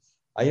tell you,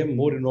 I am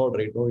more involved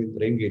right now in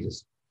rain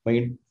gauges.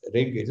 My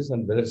rain gauges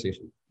and weather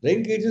station.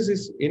 Rain gauges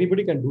is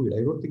anybody can do it.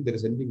 I don't think there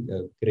is anything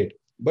great.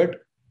 But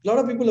a lot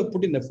of people have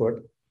put in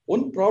effort.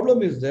 One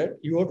problem is that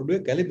you have to do a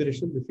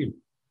calibration in the field.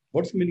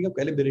 What's the meaning of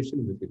calibration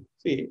in the field?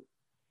 See,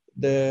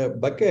 the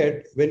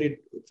bucket, when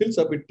it fills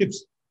up, it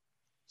tips.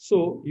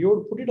 So you have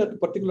to put it at a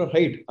particular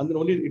height and then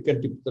only it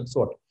can tip. That's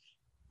what.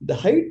 The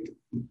height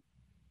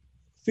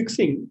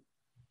fixing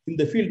in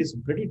the field is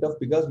pretty tough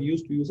because we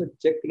used to use a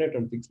check net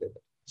and things like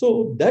that.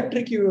 So that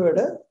required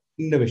a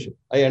innovation.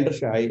 I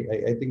understand.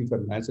 I think if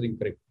I'm answering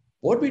correct.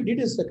 What we did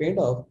is a kind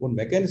of one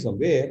mechanism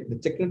where the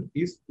check net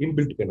is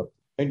inbuilt kind of.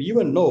 And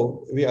even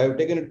now, I have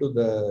taken it to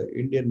the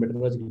Indian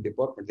Meteorological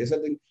Department. They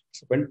said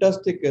it's a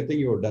fantastic thing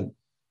you have done.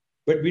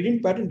 But we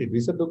didn't patent it. We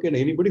said, okay,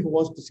 anybody who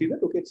wants to see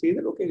that, okay, say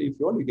that, okay, if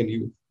you want, you can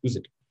use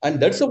it. And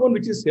that's the one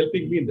which is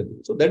helping me in that.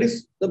 So that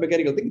is the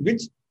mechanical thing,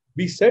 which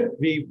we said,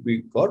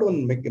 we got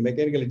one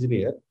mechanical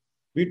engineer.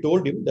 We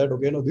told him that,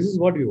 okay, no, this is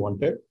what we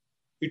wanted.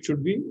 It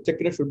should be,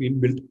 check net should be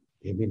inbuilt.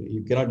 I mean,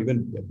 you cannot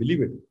even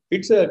believe it.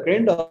 It's a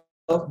kind of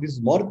this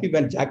Maruti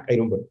van jack, I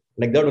remember.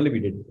 Like that only we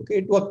did. Okay,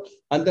 it worked.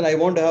 And then I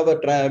want to have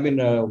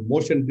a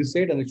motion this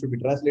side and it should be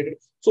translated.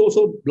 So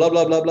blah,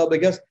 blah, blah, blah.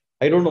 Because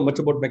I don't know much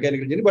about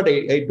mechanical engineering, but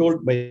I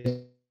told my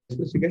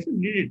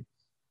specification, he did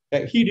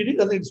it. He did it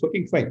and it's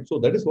working fine. So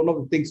that is one of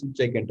the things which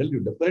I can tell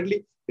you.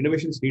 Definitely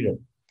innovation is needed.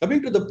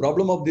 Coming to the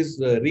problem of this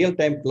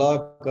real-time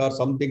clock or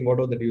something,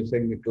 whatever that you're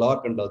saying, the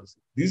clock and all this.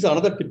 This is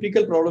another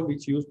typical problem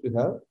which you used to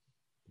have.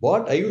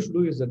 What I used to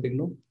do is that,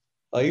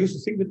 I used to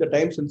sync with the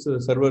time sensor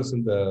servers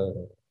in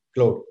the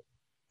cloud.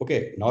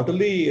 Okay, not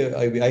only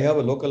I have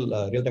a local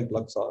real-time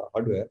clock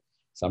hardware.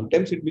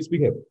 Sometimes it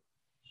misbehaves.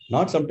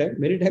 Not sometimes,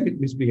 many times it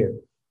misbehaves.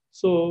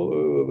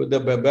 So the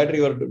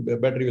battery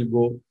will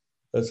go,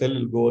 the cell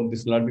will go, and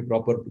this will not be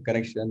proper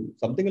connection.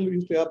 Something will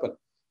used to happen.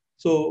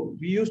 So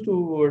we used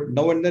to,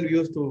 now and then we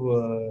used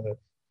to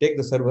take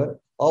the server.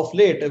 Of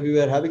late, we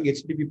were having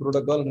HTTP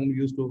protocol and then we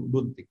used to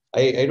do the thing.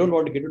 I don't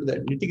want to get into the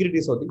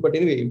nitty-gritty something, but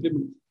anyway,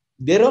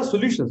 there are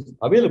solutions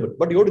available,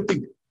 but you have to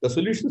think. The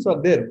solutions are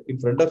there in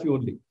front of you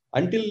only.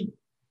 Until,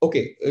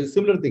 okay, a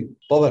similar thing,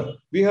 power.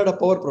 We had a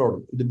power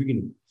problem in the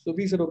beginning. So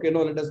we said, okay,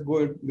 no, let us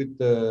go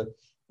with,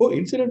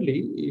 incidentally,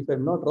 if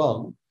I'm not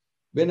wrong,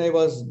 when I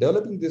was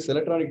developing this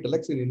electronic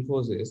telex in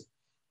Infosys,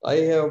 I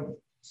have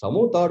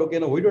somehow thought, okay,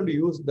 now why don't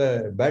you use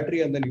the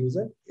battery and then use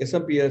a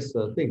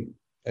SMPS thing?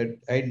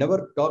 I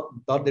never thought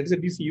that is a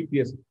DC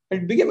UPS.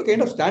 And it became a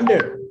kind of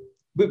standard.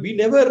 We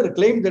never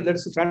claimed that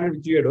that's a standard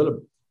which we had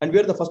developed. And we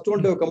are the first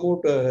one to have come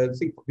out,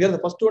 we are the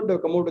first one to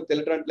have come out with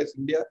Electronic Telex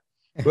India.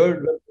 We are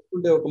the first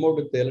one to have come out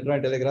with the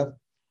Electronic Telegraph.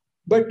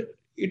 But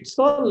it's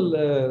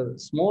all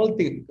small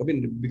thing. I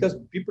mean, because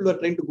people are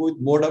trying to go with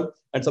modem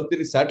and something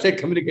is satellite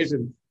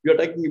communication. We are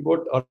talking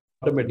about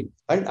automating.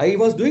 And I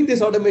was doing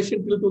this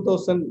automation till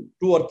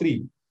 2002 or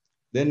 3.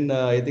 Then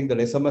I think that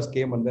SMS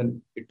came and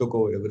then it took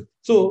over everything.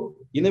 So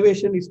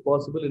innovation is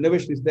possible.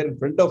 Innovation is there in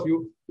front of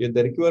you.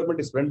 The requirement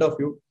is in front of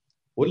you.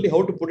 Only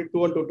how to put it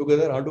two and two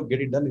together, how to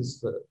get it done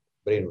is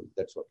brain.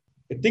 That's what.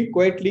 Think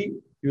quietly,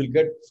 you will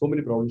get so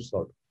many problems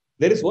solved.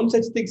 There is one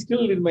such thing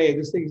still in my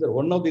this thing is that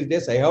one of these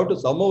days I have to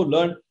somehow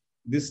learn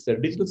this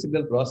digital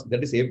signal process.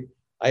 That is,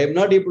 I am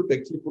not able to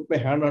actually put my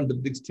hand on the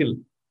thing still.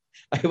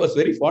 I was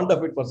very fond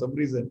of it for some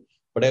reason,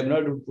 but I am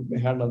not able to put my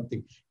hand on the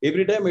thing.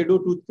 Every time I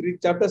do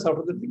 2-3 chapters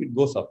after the thing, it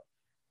goes up.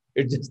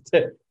 It just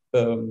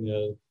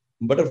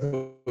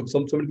butterfly. So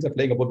many things are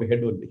flying above my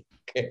head only.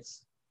 Okay,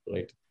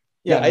 right.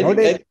 Yeah, I think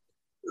nowadays,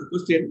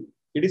 question.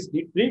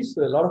 It needs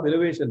a lot of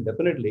elevation.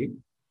 Definitely,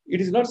 it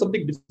is not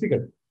something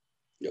difficult.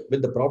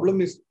 When the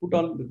problem is put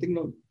on the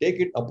thing, take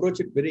it, approach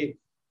it very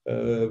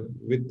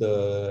with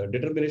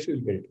determination,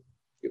 you'll get it.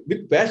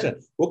 With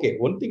passion. Okay,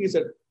 one thing is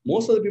that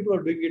most of the people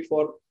are doing it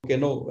for,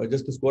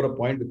 just to score a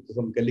point with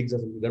some colleagues or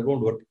something. That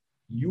won't work.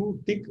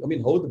 You think,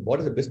 what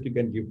is the best you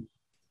can give?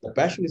 The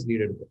passion is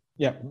needed.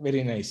 Yeah,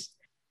 very nice.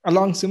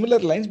 Along similar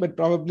lines, but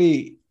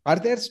probably, are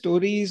there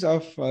stories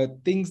of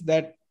things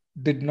that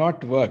did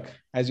not work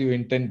as you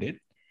intended?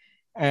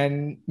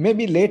 And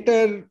maybe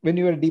later when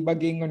you are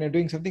debugging or you're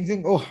doing something,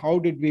 saying, oh, how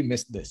did we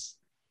miss this?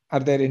 Are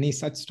there any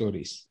such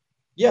stories?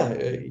 Yeah,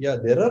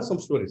 there are some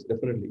stories,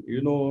 definitely.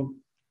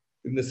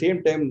 In the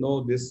same time,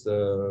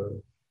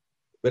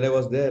 when I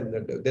was there,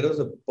 there was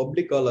a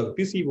public call, a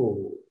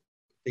PCO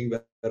thing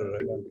where,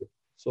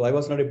 so I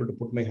was not able to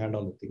put my hand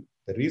on the thing.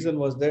 The reason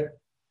was that,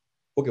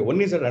 okay,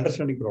 one is an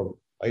understanding problem.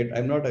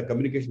 I'm not a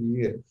communication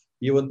engineer,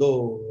 even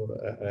though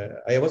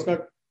I was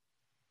not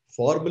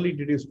formally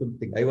introduced to the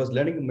thing. I was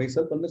learning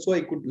myself, and so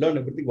I could learn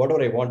everything,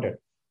 whatever I wanted.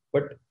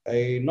 But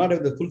I not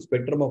have the full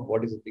spectrum of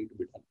what is the thing to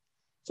be done.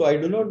 So I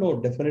do not know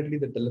definitely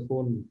the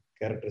telephone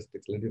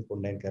characteristics,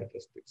 telephone 9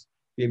 characteristics.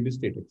 We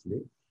missed it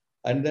actually.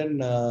 And then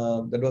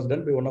that was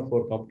done by one of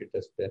our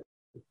competitors there.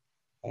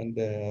 And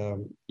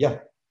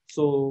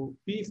so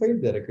we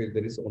find there, okay,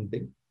 there is one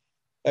thing.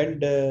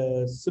 And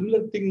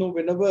similar thing,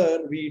 whenever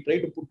we try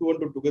to put two and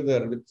two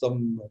together with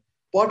some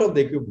part of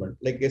the equipment,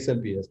 like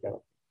SLPS kind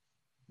of,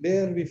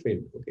 there we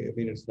failed. Okay,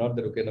 it's not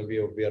that, okay, now we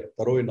are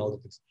thorough in all the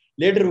things.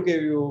 Later, okay,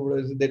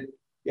 that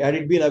had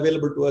it been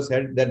available to us,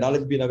 had that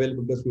knowledge been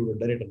available to us, we would have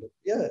done it.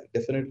 Yeah,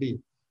 definitely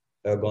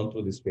gone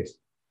through this phase.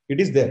 It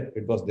is there.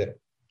 It was there.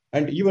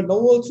 And even now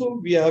also,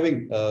 we are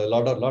having a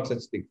lot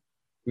such things.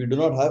 We do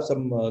not have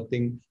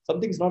something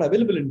is not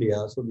available in India,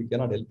 so we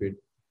cannot help it.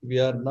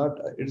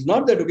 It's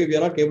not that, okay, we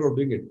are not capable of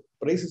doing it.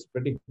 Price is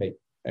pretty high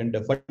and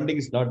funding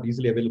is not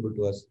easily available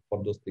to us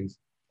for those things.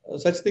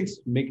 Such things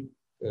make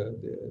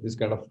this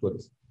kind of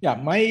stories. Yeah,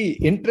 my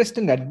interest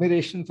and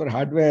admiration for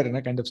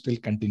hardware kind of still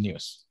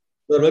continues.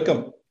 You're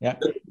welcome. Yeah.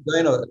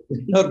 Join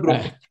our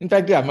group. In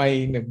fact, yeah,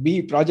 my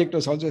B project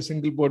was also a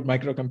single board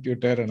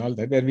microcomputer and all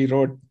that, where we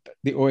wrote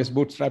the OS,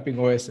 bootstrapping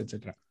OS,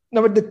 etc.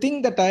 Now, but the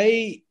thing that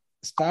I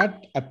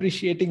start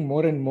appreciating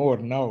more and more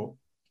now,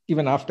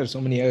 even after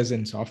so many years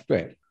in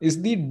software,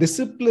 is the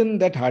discipline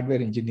that hardware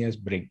engineers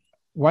bring.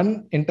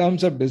 One, in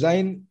terms of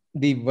design,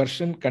 the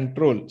version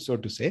control, so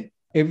to say,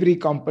 every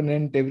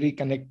component, every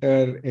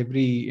connector,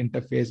 every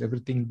interface,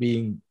 everything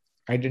being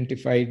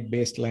identified,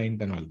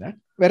 baselined and all that.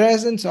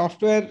 Whereas in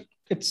software,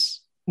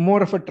 it's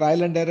more of a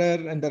trial and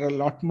error, and there are a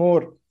lot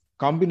more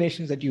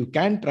combinations that you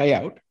can try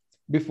out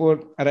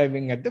before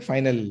arriving at the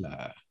final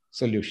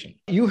solution.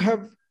 You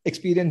have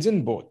experience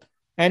in both,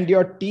 and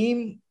your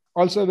team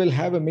also will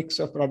have a mix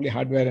of probably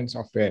hardware and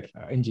software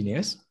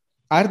engineers.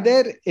 Are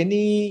there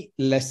any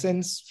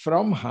lessons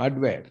from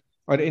hardware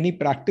or any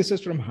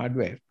practices from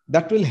hardware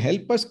that will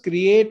help us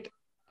create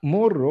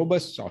more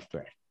robust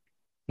software?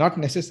 Not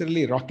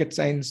necessarily rocket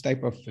science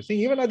type of thing.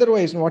 Even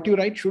otherwise, what you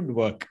write should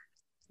work,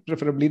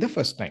 preferably the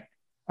first time.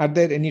 Are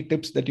there any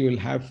tips that you will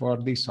have for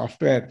the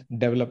software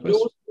developers?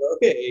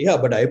 Okay, yeah,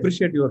 but I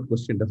appreciate your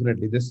question,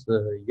 definitely.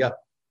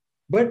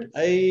 But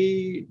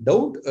I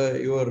doubt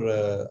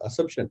your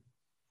assumption.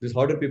 These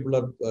harder people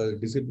are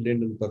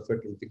disciplined and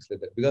perfect and things like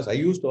that. Because I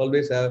used to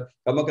always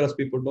come across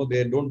people,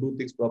 they don't do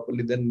things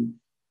properly. Then,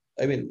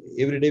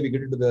 every day we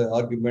get into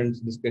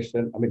the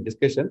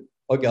discussion,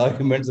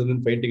 arguments and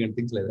then fighting and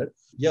things like that.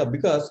 Yeah,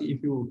 because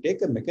if you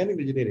take a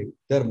mechanical engineering,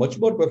 they're much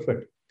more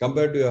perfect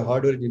compared to a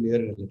hardware engineer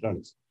in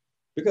electronics.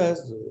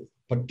 Because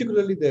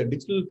particularly the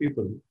digital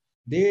people,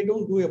 they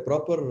don't do a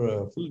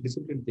proper full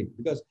discipline thing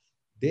because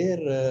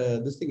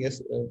this thing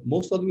is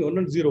most of them 1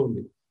 and 0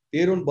 only.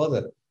 They don't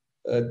bother.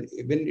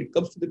 When it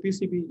comes to the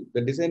PCB,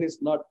 the design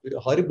is not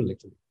horrible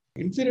actually.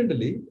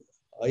 Incidentally,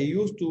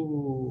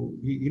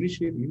 we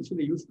initially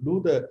used to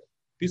do the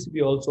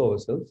PCB also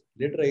ourselves.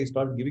 Later, I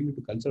started giving it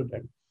to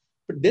consultant.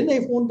 But then I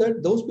found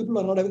that those people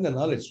are not having the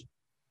knowledge.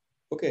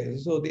 Okay,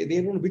 so they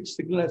don't know which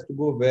signal has to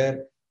go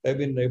where. If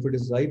it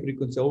is high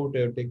frequency out,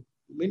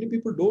 many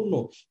people don't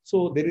know.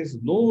 So there is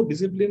no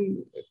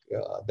discipline.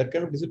 That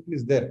kind of discipline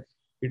is there.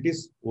 It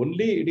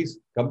is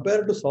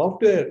compared to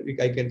software.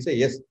 I can say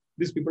yes,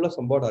 these people are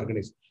somewhat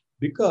organized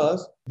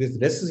because there's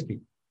necessity.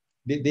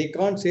 They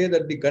can't say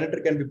that the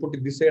connector can be put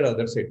in this side or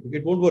that side.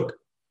 It won't work.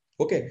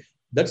 Okay,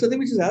 that's the thing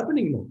which is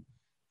happening now.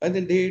 And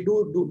then they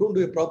don't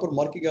do a proper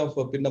marking of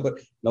a pin number.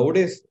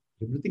 Nowadays,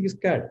 everything is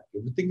CAD.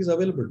 Everything is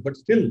available, but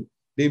still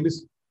they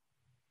miss.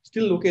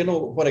 Still, okay,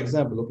 no, for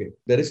example, okay,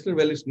 the resistor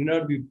values need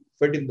not be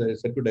fed in the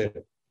circuit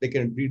diagram. They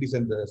can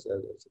redesign the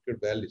circuit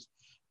values.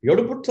 You have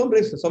to put some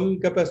resistor, some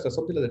capacitor,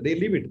 something like that. They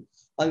leave it.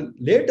 And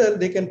later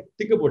they can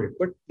think about it,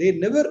 but they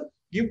never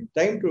give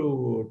time to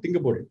think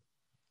about it.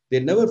 They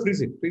never freeze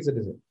the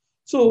design.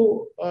 So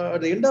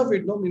at the end of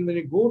it, no, I mean, when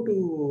you go to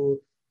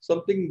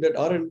something that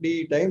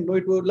R&D time, no,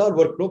 it will all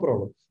work, no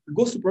problem. It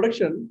goes to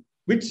production,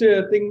 which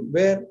thing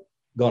where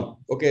gone.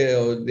 Okay,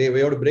 we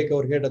have to break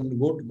our head and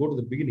go to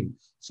the beginning.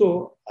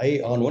 So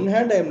on one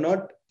hand, I am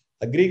not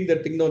agreeing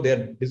that thing. No, they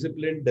are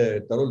disciplined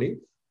thoroughly.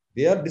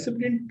 They are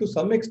disciplined to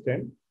some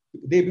extent.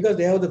 Because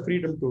they have the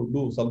freedom to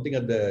do something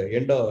at the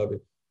end of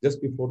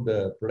just before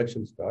the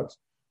production starts.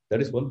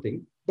 That is one thing.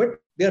 But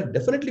they are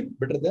definitely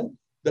better than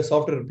the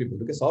software people,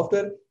 because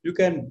software you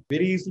can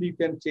very easily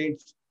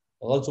change.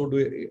 Also do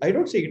it. I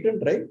don't say hit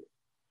and try,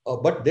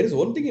 but there is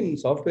one thing in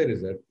software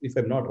is that, if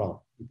I'm not wrong,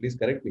 please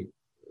correct me.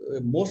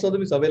 Most of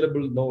them is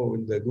available now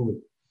in the Google.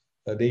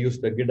 They use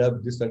the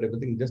GitHub, this and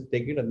everything. Just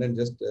take it and then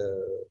just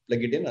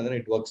plug it in, and then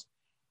it works.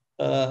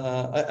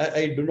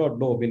 I do not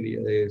know. I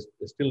mean,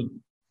 still,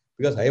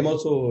 because I am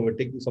also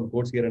taking some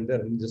codes here and there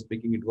and just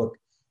making it work.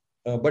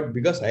 But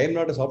because I am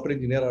not a software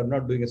engineer, I'm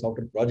not doing a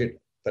software project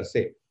per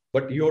se.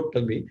 But you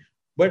tell me.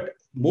 But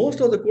most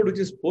of the code which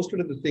is posted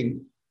in the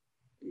thing,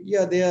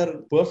 yeah, they are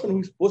person who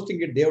is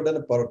posting it, they have done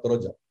a thorough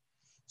job.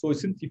 So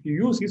since if you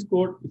use his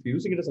code, if you're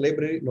using it as a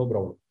library, no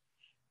problem.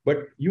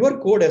 But your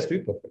code has to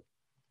be perfect.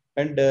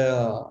 And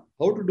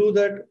how to do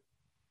that?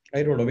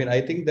 I don't know. I mean, I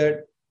think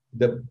that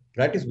the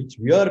practice which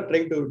we are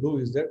trying to do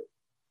is that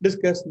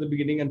discuss in the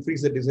beginning and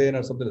freeze the design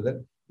or something like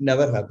that.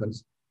 Never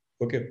happens.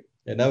 Okay,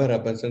 it never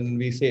happens. And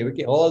we say,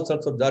 okay, all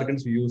sorts of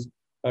jargons we use.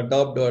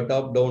 Top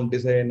down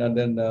design, and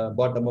then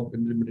bottom up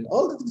implementation.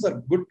 All the things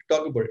are good to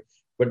talk about it,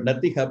 but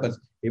nothing happens.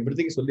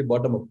 Everything is only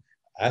bottom up.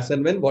 As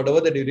and when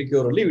whatever that you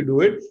require, only we do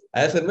it.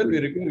 As and when we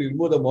require, we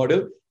remove the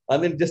model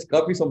and then just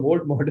copy some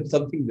old model,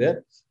 something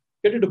there,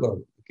 get into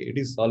problem. Okay, it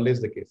is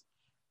always the case.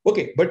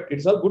 Okay, but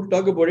it's all good to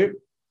talk about it.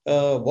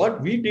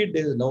 What we did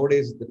is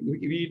nowadays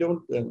we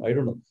don't. I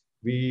don't know.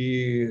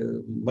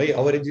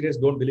 Our engineers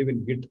don't believe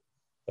in Git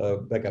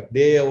backup.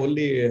 They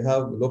only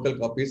have local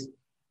copies.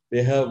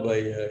 They have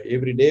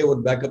every day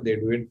one backup they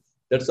do it.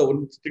 That's the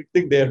one strict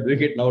thing they are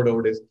doing it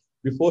nowadays.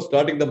 Before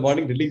starting the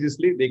morning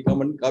religiously, they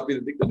come and copy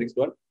the thing, the next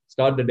one,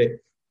 start the day.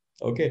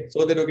 Okay,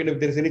 so then okay, if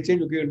there is any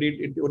change, okay,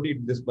 you only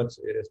this much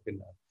has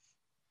been.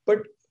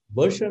 But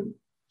version,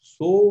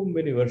 so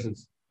many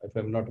versions, if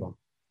I'm not wrong,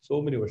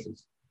 so many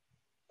versions.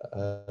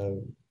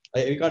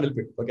 I can't help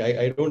it. Okay,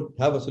 I don't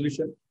have a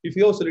solution. If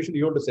you have a solution,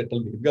 you have to settle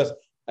me, because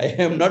I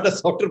am not a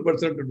software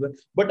person to do that.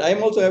 But I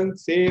am also having the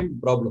same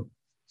problem.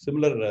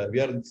 Similar,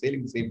 we are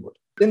sailing the same boat.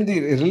 Then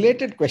the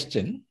related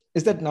question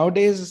is that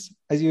nowadays,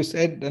 as you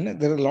said,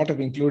 there are a lot of,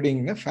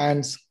 including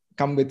fans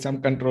come with some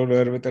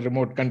controller, with a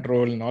remote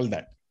control and all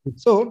that.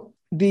 So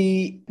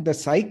the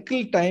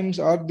cycle times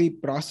or the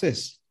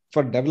process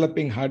for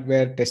developing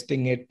hardware,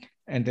 testing it,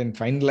 and then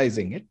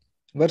finalizing it,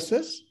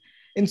 versus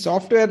in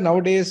software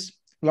nowadays,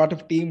 a lot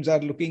of teams are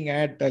looking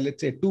at,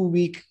 let's say,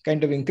 2-week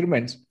kind of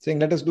increments, saying,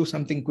 let us do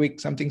something quick,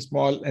 something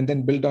small, and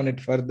then build on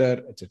it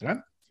further,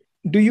 etc.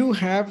 Do you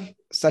have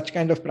such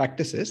kind of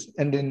practices?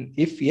 And then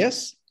if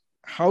yes,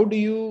 how do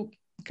you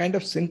kind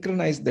of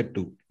synchronize the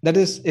two? That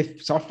is,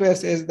 if software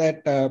says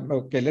that,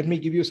 okay, let me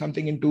give you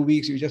something in 2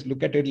 weeks, you just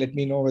look at it, let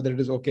me know whether it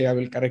is okay, I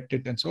will correct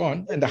it and so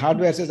on. And the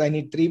hardware says I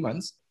need 3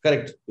 months.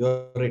 Correct.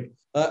 You're right.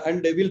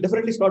 And we'll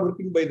definitely start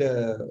working by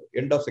the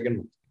end of second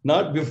month.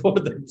 Not before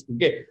that.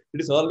 Okay.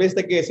 It is always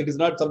the case. It is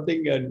not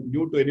something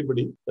new to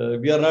anybody.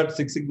 We are not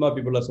Six Sigma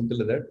people or something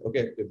like that.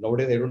 Okay.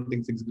 Nowadays, I don't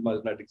think Six Sigma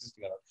is not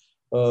existing at all.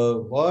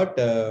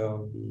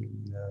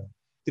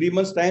 3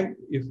 months time,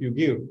 if you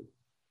give,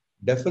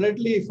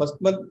 definitely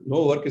first month,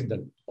 no work is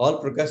done. All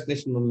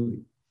procrastination only.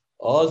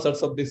 All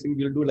sorts of these things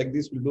we'll do like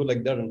this, we'll do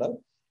like that and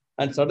all.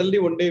 And suddenly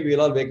one day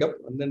we'll all wake up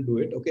and then do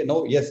it. Okay,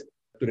 now, yes,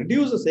 to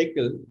reduce the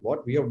cycle,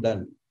 what we have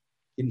done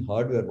in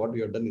hardware, what we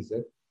have done is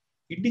that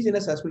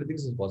indigenous as many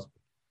things as possible.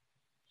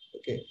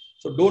 Okay,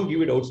 so don't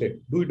give it outside.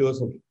 Do it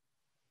yourself.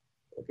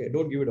 Okay,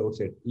 don't give it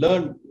outside.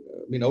 Learn,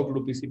 how to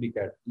do PCB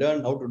CAD.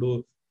 Learn how to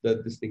do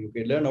this thing.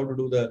 Okay, learn how to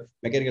do the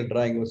mechanical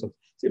drawing or something.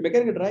 See,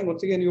 mechanical drawing,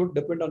 once again, you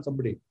depend on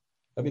somebody.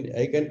 I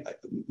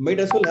might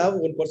as well have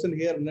one person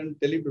here and then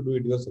tell you to do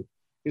it yourself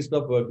instead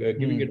of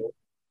giving it out.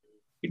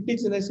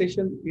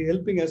 Indigenization is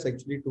helping us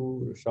actually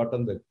to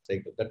shorten the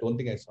cycle. That's one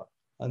thing I saw.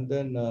 And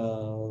then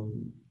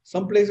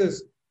some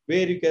places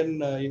where you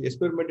can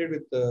experiment it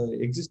with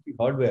existing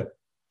hardware,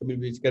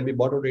 which can be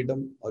bought out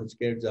item or which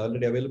is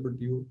already available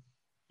to you.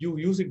 You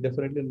use it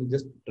definitely and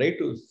just try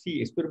to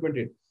experiment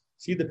it,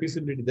 see the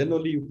feasibility. Then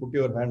only you put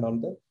your hand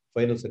on the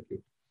final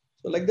circuit.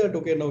 So like that,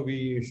 okay, now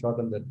we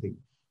shorten that thing.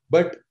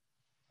 But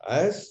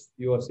as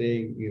you are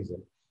saying, is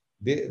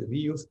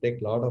we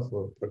take a lot of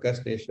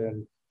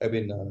procrastination,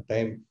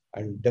 time,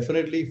 and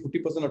definitely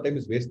 50% of time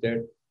is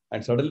wasted.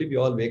 And suddenly we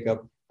all wake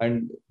up,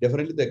 and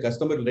definitely the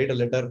customer will write a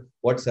letter,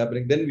 what's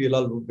happening. Then we'll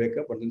all wake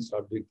up and then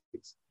start doing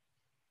things.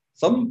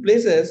 Some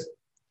places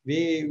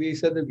we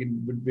said that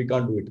we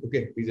can't do it.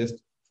 Okay, we just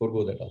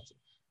forego that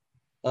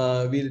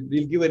also.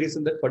 We'll give a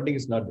reason that funding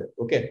is not there.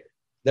 Okay,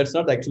 that's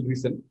not the actual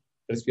reason.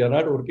 We are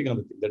not working on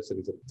the thing. That's the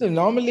reason. So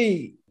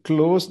normally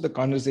close the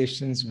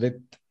conversations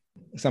with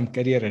some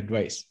career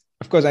advice.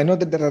 Of course, I know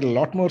that there are a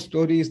lot more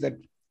stories that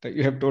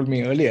you have told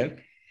me earlier,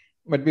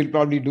 but we'll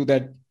probably do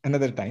that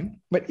another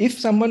time. But if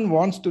someone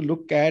wants to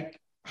look at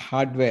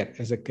hardware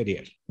as a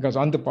career, because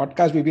on the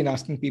podcast, we've been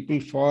asking people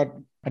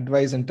for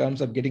advice in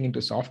terms of getting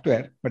into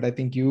software, but I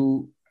think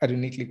you are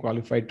uniquely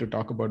qualified to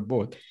talk about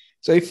both.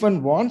 So if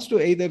one wants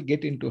to either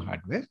get into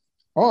hardware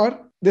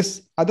or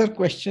this other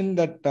question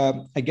that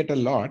I get a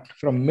lot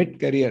from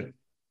mid-career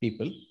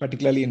people,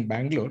 particularly in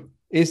Bangalore,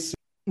 is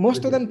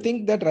most of them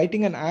think that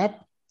writing an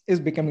app is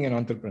becoming an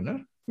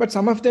entrepreneur, but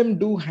some of them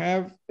do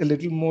have a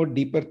little more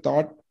deeper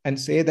thought and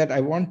say that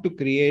I want to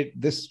create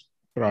this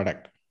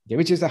product,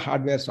 which is a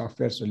hardware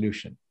software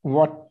solution.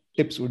 What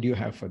tips would you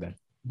have for them?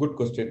 Good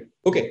question.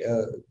 Okay,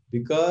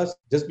 because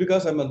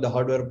I'm in the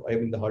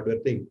hardware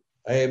thing.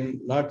 I am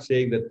not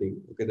saying that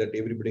thing. Okay, that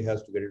everybody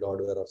has to get into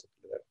hardware or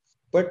something like that.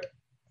 But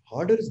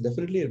hardware is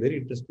definitely a very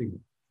interesting.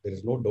 There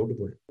is no doubt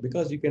about it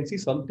because you can see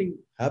something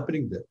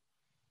happening there.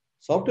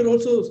 Software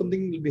also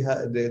something will be.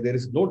 There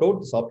is no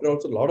doubt. Software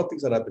also a lot of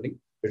things are happening.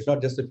 It's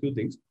not just a few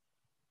things.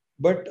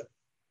 But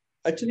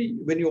actually,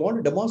 when you want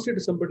to demonstrate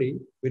to somebody,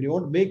 when you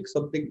want to make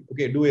something,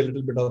 okay, do a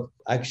little bit of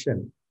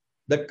action,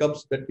 that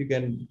comes that you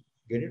can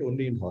get it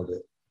only in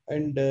hardware.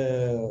 And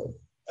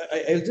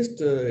I'll just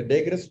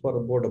digress for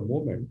about a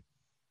moment.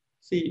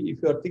 See,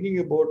 if you are thinking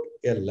about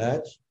a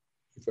latch,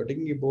 if you're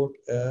thinking about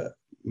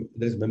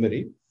there is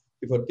memory,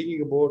 if you're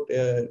thinking about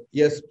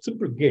yes,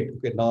 simple gate,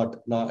 okay,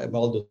 not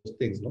all those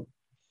things, no.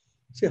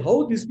 See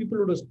how these people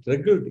would have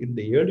struggled in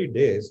the early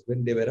days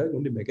when they were having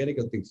only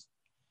mechanical things.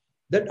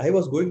 That I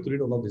was going through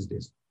it one of these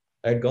days.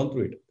 I had gone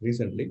through it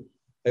recently.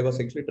 I was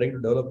actually trying to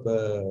develop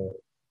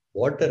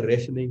water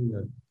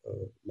rationing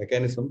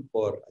mechanism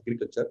for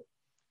agriculture.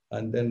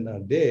 And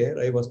then there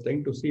I was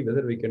trying to see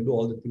whether we can do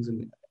all the things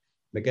in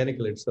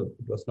mechanical itself.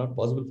 It was not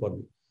possible for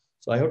me.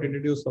 So I have to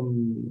introduce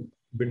some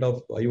bit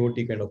of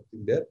IoT kind of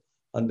thing there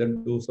and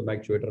then do some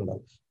actuator and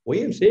all. Why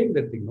I'm saying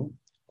that thing, no?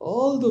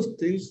 All those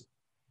things,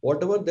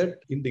 whatever that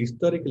in the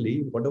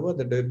historically, whatever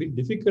that have been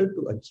difficult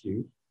to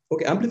achieve.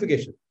 Okay,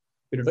 amplification.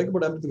 When you talk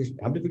about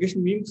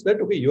amplification means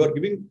that, okay, you are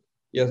giving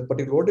a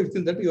particular voltage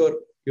that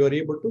you are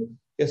able to,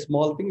 a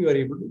small thing, you are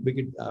able to make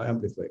it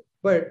amplified.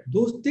 But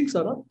those things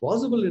are not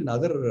possible in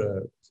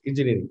other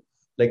engineering,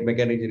 like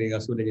mechanical engineering or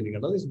civil engineering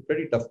and all. It's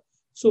pretty tough.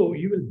 So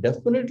you will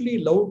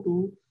definitely love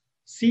to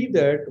see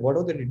that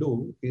whatever that you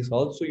do is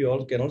also, you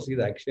all can also see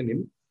the action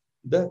in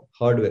the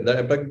hardware. That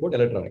I'm talking about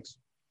electronics.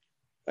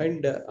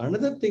 And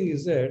another thing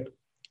is that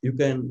you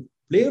can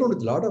play around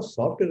with a lot of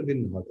software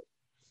in hardware.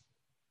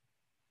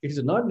 It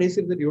is not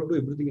necessary that you have to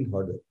do everything in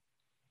hardware.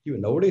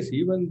 Even nowadays,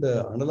 even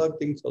the analog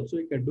things also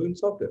you can do in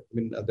software. I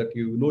mean, that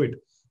you know it.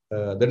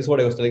 That is what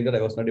I was telling that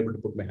I was not able to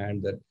put my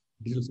hand that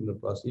digital signal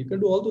processing. You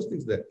can do all those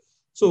things there.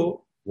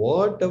 So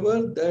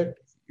whatever that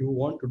you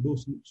want to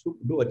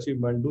do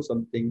achievement, do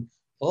something,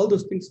 all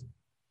those things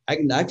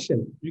in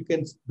action, you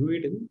can do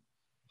it in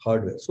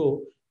hardware.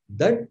 So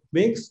that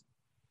makes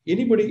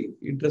anybody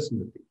interested in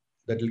the thing.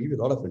 That will give you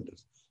a lot of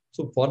interest.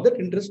 So for that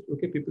interest,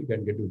 okay, people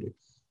can get into it.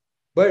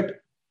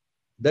 But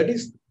that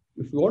is,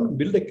 if you want to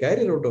build a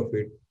career out of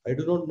it, I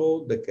do not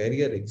know the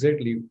career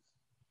exactly.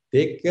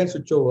 They can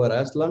switch over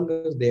as long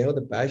as they have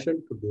the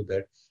passion to do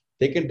that.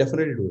 They can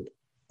definitely do it.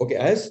 Okay,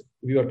 as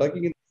we were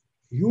talking,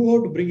 you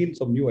have to bring in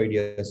some new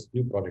ideas,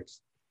 new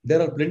products.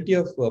 There are plenty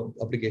of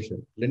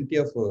application, plenty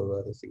of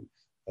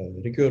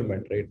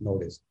requirement right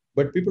nowadays.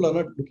 But people are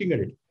not looking at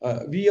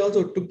it. We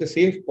also took the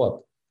safe path.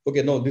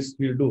 Okay, no, this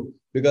we'll do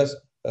because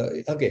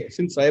okay,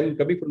 since I am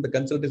coming from the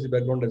consultancy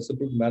background and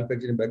simple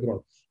manufacturing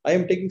background, I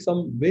am taking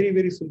some very,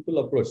 very simple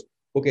approach.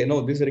 Okay,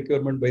 no, this is a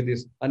requirement by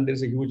this, and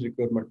there's a huge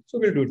requirement. So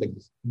we'll do it like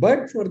this.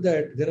 But for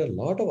that, there are a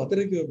lot of other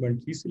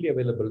requirements easily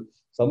available.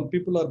 Some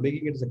people are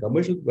making it as a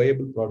commercial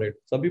viable product.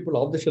 Some people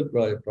off-the-shelf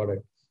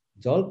product.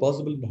 It's all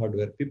possible in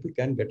hardware. People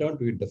can get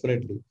onto it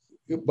definitely.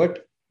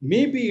 But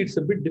maybe it's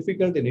a bit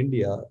difficult in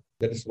India.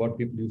 That is what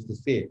people used to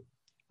say.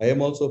 I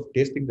am also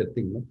tasting the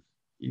thing. No?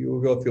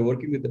 If you're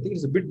working with the thing,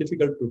 it's a bit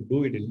difficult to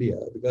do it in India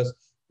because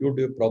you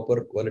do a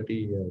proper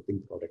quality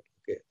thing product.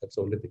 Okay, that's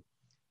the only thing.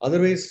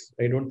 Otherwise,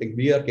 I don't think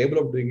we are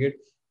capable of doing it.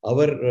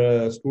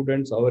 Our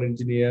students, our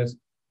engineers,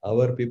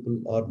 our people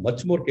are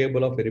much more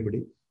capable of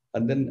anybody.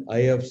 And then I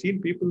have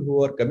seen people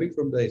who are coming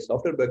from the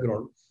software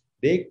background.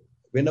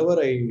 Whenever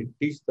I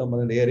teach them,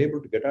 and they are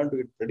able to get onto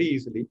it pretty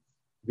easily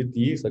with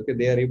ease. Okay,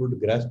 they are able to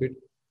grasp it.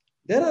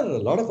 There are a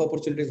lot of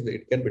opportunities that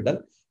it can be done.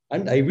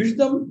 And I wish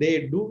them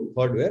they do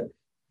hardware.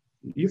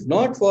 If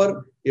not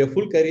for a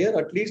full career,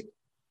 at least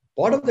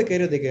part of the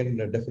career they can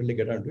definitely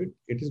get onto it.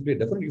 It is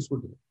definitely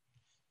useful to them.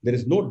 There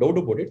is no doubt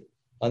about it.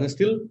 And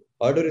still,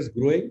 hardware is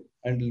growing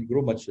and will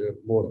grow much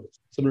more,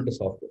 similar to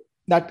software.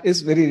 That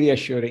is very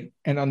reassuring.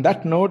 And on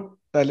that note,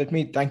 let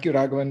me thank you,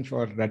 Raghavan,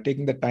 for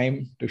taking the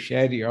time to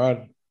share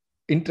your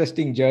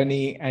interesting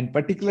journey and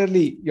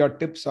particularly your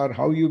tips or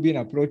how you've been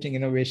approaching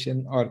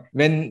innovation, or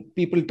when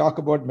people talk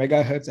about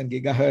megahertz and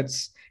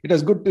gigahertz, it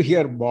was good to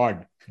hear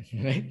baud,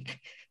 right?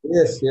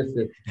 Yes.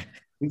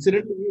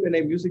 Incidentally, when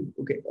I'm using,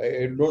 okay,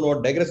 I don't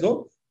want to digress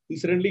now.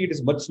 Incidentally, it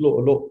is much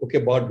low. Okay,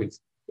 baud bills.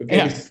 Okay,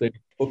 Yeah.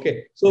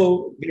 okay.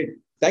 So, great.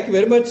 Thank you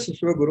very much,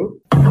 Shivaguru.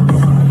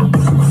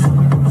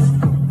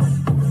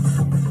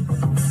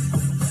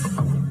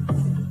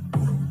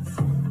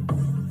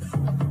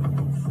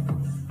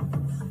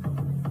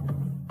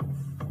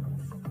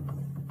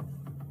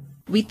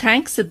 We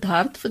thank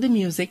Siddharth for the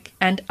music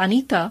and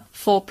Anita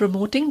for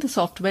promoting the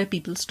Software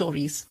People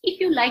Stories. If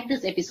you like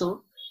this episode,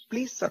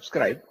 Please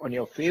subscribe on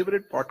your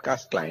favorite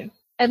podcast client.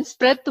 And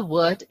spread the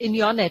word in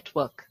your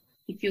network.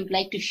 if you'd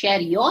like to share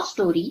your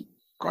story,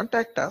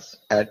 Contact us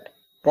at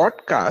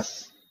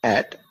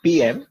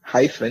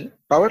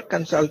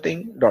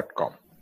podcasts@pm-powerconsulting.com.